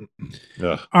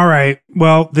 All right.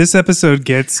 Well, this episode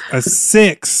gets a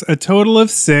 6, a total of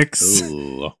 6,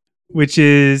 Ooh. which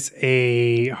is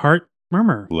a heart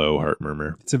murmur. Low heart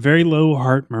murmur. It's a very low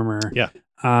heart murmur. Yeah.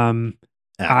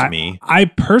 Acme. I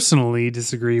personally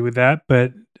disagree with that,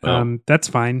 but that's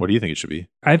fine. What do you think it should be?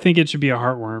 I think it should be a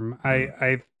heartworm.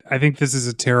 I think this is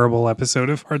a terrible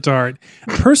episode of Heart to Heart.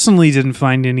 I personally didn't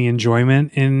find any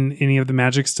enjoyment in any of the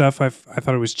magic stuff. I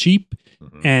thought it was cheap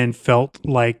and felt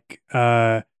like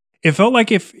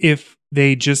if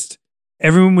they just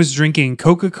everyone was drinking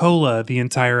Coca-Cola the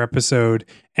entire episode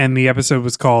and the episode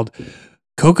was called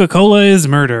Coca-Cola is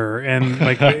murder, and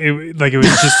it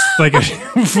was just like a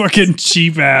fucking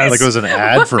cheap ass. Like it was an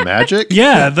ad for magic.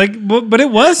 Yeah, but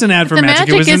it was an ad for magic.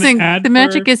 It was an ad. The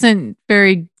magic isn't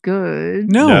very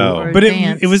good. No. But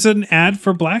it was an ad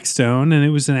for Blackstone, and it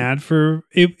was an ad for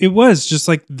it was just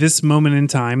like this moment in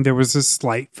time. There was a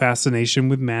slight fascination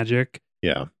with magic.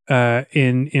 Yeah.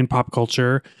 In pop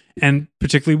culture, and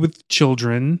particularly with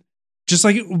children. Just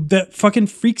like that fucking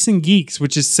Freaks and Geeks,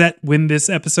 which is set when this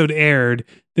episode aired,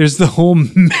 there's the whole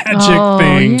magic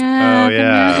thing.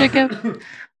 Yeah,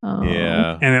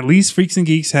 Yeah. And at least Freaks and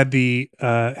Geeks had the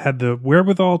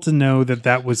wherewithal to know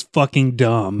that was fucking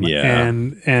dumb. Yeah.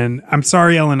 And I'm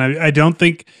sorry, Ellen. I don't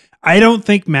think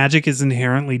magic is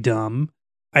inherently dumb.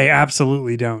 I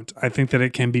absolutely don't. I think that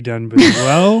it can be done very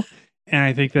well. and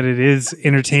I think that it is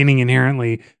entertaining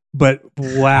inherently. But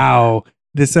wow,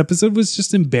 this episode was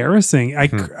just embarrassing.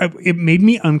 It made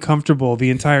me uncomfortable the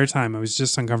entire time. I was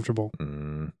just uncomfortable.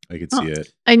 I could see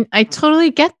it. I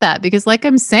totally get that because, like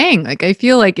I'm saying, like I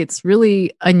feel like it's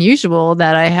really unusual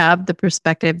that I have the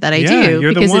perspective that I do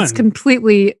you're the because it's one.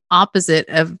 completely opposite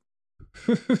of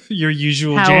Your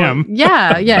usual how, jam.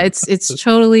 Yeah, it's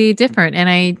totally different, and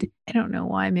I don't know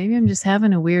why. Maybe I'm just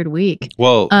having a weird week.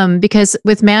 Well, Because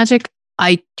with magic,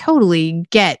 I totally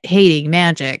get hating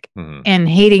magic and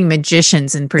hating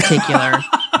magicians in particular.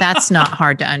 That's not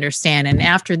hard to understand. And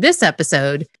after this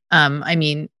episode, I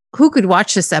mean, who could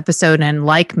watch this episode and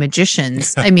like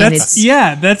magicians? I mean, I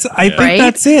think right?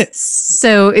 that's it.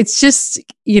 So it's just,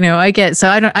 I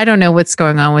don't know what's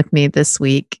going on with me this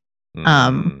week.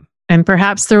 And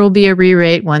perhaps there will be a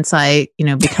re-rate once I,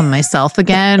 become myself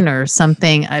again or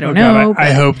something. I don't know. God,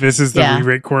 I hope this is the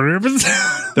re-rate corner episode.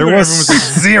 There was like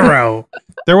 0.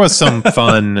 There was some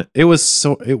fun. It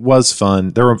was fun.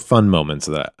 There were fun moments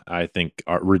that I think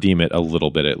redeem it a little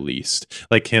bit at least.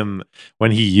 Like him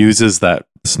when he uses that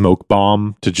smoke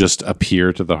bomb to just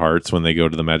appear to the hearts when they go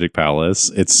to the Magic Palace.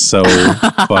 It's so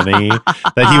funny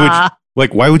that he would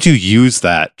like. Why would you use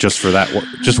that just for that?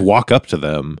 Just walk up to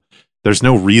them. There's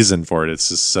no reason for it. It's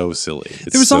just so silly.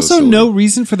 There was also no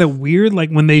reason for the weird,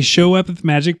 like when they show up at the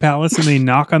Magic Palace and they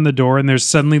knock on the door and there's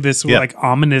suddenly this like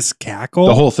ominous cackle.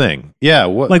 The whole thing. Yeah.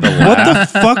 What the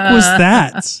fuck was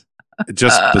that?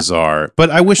 Just bizarre.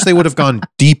 But I wish they would have gone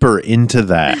deeper into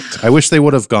that. I wish they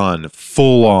would have gone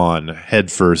full on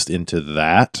headfirst into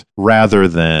that rather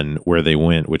than where they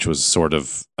went, which was sort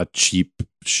of a cheap,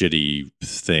 shitty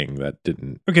thing that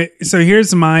didn't. Okay, so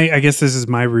here's I guess this is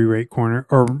my rewrite corner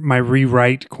or my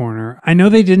rewrite corner. I know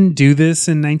they didn't do this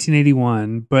in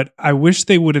 1981, but I wish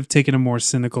they would have taken a more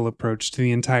cynical approach to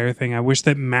the entire thing. I wish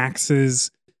that Max's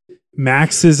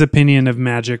opinion of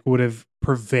magic would have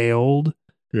prevailed.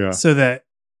 Yeah. So that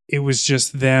it was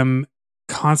just them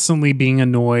constantly being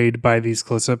annoyed by these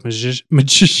close-up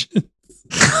magicians.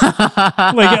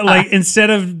 like instead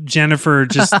of Jennifer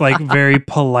just like very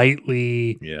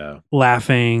politely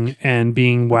laughing and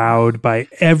being wowed by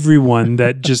everyone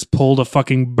that just pulled a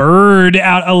fucking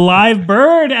a live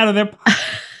bird out of their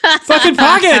fucking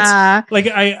pockets. Like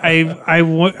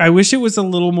I wish it was a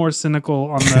little more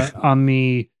cynical on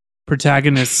the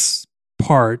protagonist's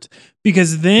part,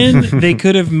 because then they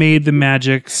could have made the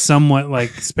magic somewhat like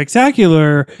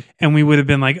spectacular and we would have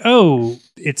been like, oh,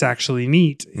 it's actually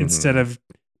neat, instead of,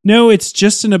 no, it's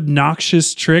just an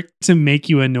obnoxious trick to make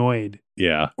you annoyed.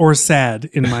 Yeah. Or sad,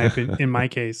 in my opinion, in my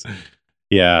case.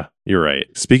 Yeah, you're right.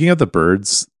 Speaking of the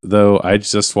birds, though, I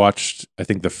just watched, I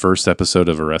think, the first episode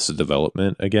of Arrested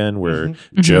Development again, where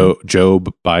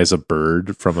Job buys a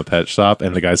bird from a pet shop,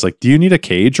 and the guy's like, "Do you need a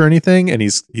cage or anything?" And he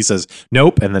says,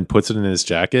 "Nope," and then puts it in his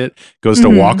jacket, goes to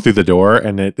walk through the door,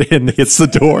 and it hits the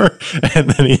door, and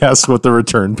then he asks what the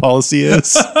return policy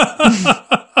is.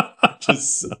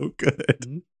 Just so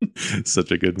good.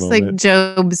 Such a good moment. It's like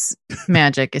Job's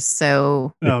magic is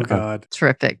so God,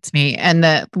 terrific to me. And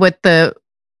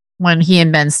when he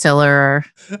and Ben Stiller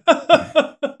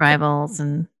are rivals,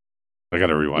 and I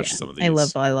gotta rewatch some of these. I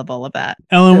love all of that.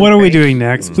 Ellen, what are we doing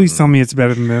next? Please tell me it's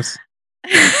better than this.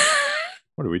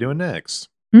 What are we doing next?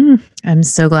 I'm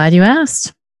so glad you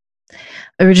asked.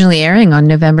 Originally airing on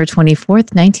November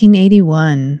 24th,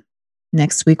 1981.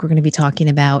 Next week, we're going to be talking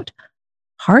about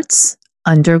Hearts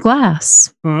Under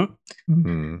Glass.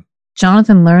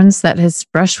 Jonathan learns that his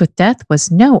brush with death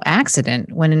was no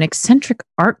accident when an eccentric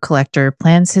art collector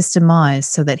plans his demise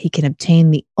so that he can obtain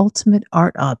the ultimate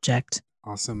art object.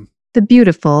 Awesome. The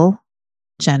beautiful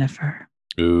Jennifer.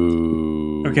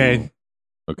 Ooh. Okay.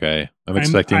 I'm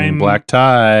expecting black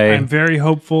tie. I'm very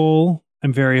hopeful.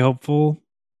 I'm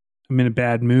in a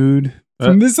bad mood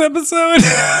from this episode.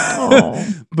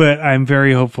 But I'm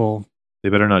very hopeful. They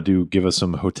better not give us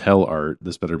some hotel art.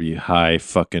 This better be high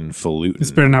fucking falutin. This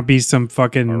better not be some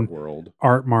fucking art world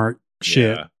art mart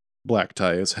shit. Yeah. Black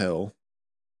tie as hell.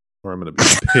 Or I'm going to be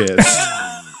pissed.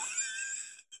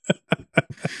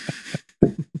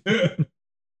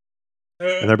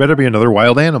 And there better be another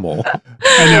wild animal.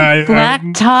 I know, Black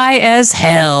tie as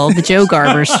hell. The Joe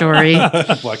Garber story.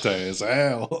 Black tie as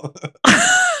hell.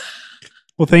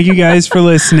 Well, thank you guys for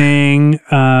listening.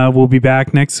 We'll be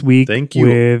back next week. Thank you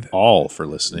with all for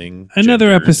listening.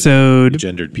 Another episode.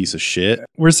 Gendered piece of shit.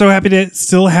 We're so happy to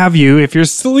still have you if you're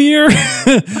still here.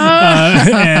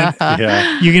 And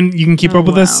you can keep up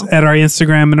with us at our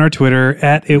Instagram and our Twitter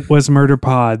at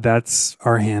itwasmurderpod. That's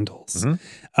our handles.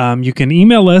 You can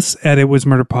email us at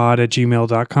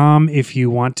itwasmurderpod@gmail.com if you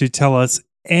want to tell us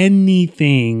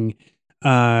anything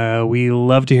We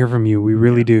love to hear from you. We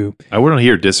really do. I want to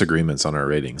hear disagreements on our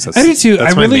ratings. I do too.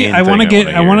 that's I my really, main I want to thing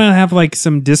get, I want to have like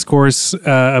some discourse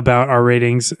about our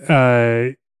ratings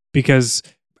because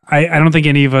I don't think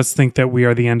any of us think that we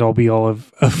are the end all be all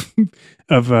of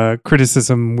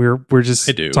criticism. We're just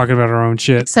I do. talking about our own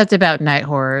shit. Except about night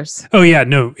horrors. Oh yeah,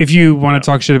 no. If you want to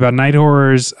talk shit about night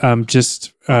horrors,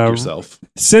 just yourself.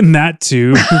 send that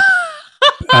to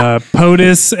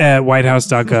POTUS at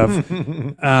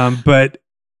whitehouse.gov. But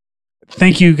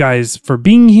thank you guys for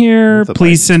being here. The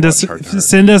Please send us Hard to Hard.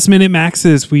 send us Minute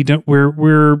Maxes.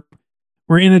 We're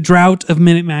in a drought of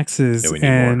Minute Maxes, Yeah, we need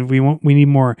and we need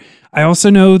more. I also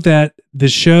know that the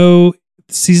show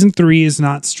season 3 is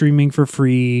not streaming for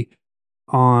free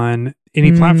on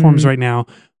any platforms right now,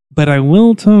 but I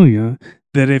will tell you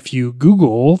that if you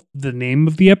Google the name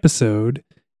of the episode,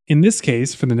 in this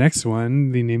case, for the next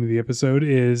one, the name of the episode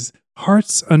is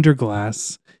Hearts Under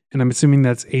Glass, and I'm assuming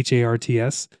that's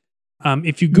HARTS.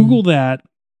 If you Google that,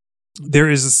 there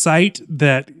is a site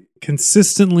that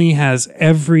consistently has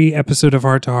every episode of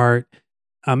Heart to Heart.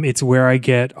 It's where I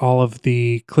get all of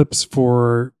the clips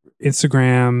for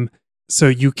Instagram, so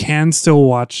you can still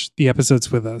watch the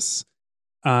episodes with us.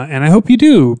 And I hope you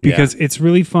do, because it's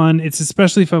really fun. It's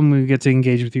especially fun when we get to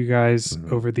engage with you guys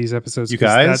over these episodes. You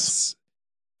guys?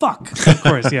 Of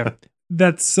course, yeah.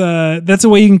 That's a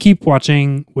way you can keep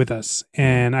watching with us,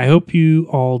 and I hope you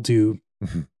all do.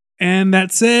 And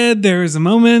that said, there is a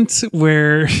moment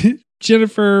where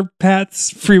Jennifer pats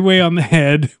Freeway on the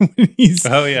head when he's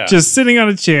just sitting on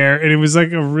a chair, and it was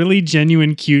like a really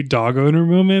genuine, cute dog owner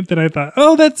moment that I thought,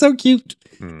 oh, that's so cute.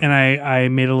 And I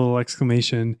made a little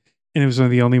exclamation, and it was one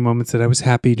of the only moments that I was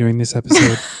happy during this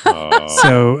episode.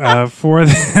 So for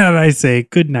that, I say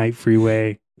good night,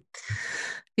 Freeway.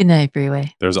 Good night,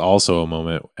 Freeway. There's also a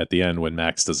moment at the end when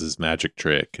Max does his magic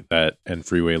trick and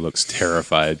Freeway looks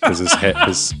terrified because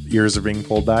his ears are being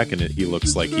pulled back, and he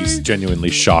looks like he's genuinely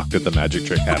shocked at the magic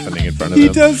trick happening in front of him.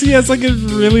 He does. He has like a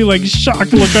really like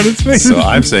shocked look on his face. So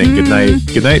I'm saying good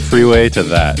night, Freeway, to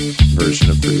that version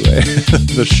of Freeway,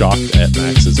 the shocked at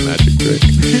Max's magic trick.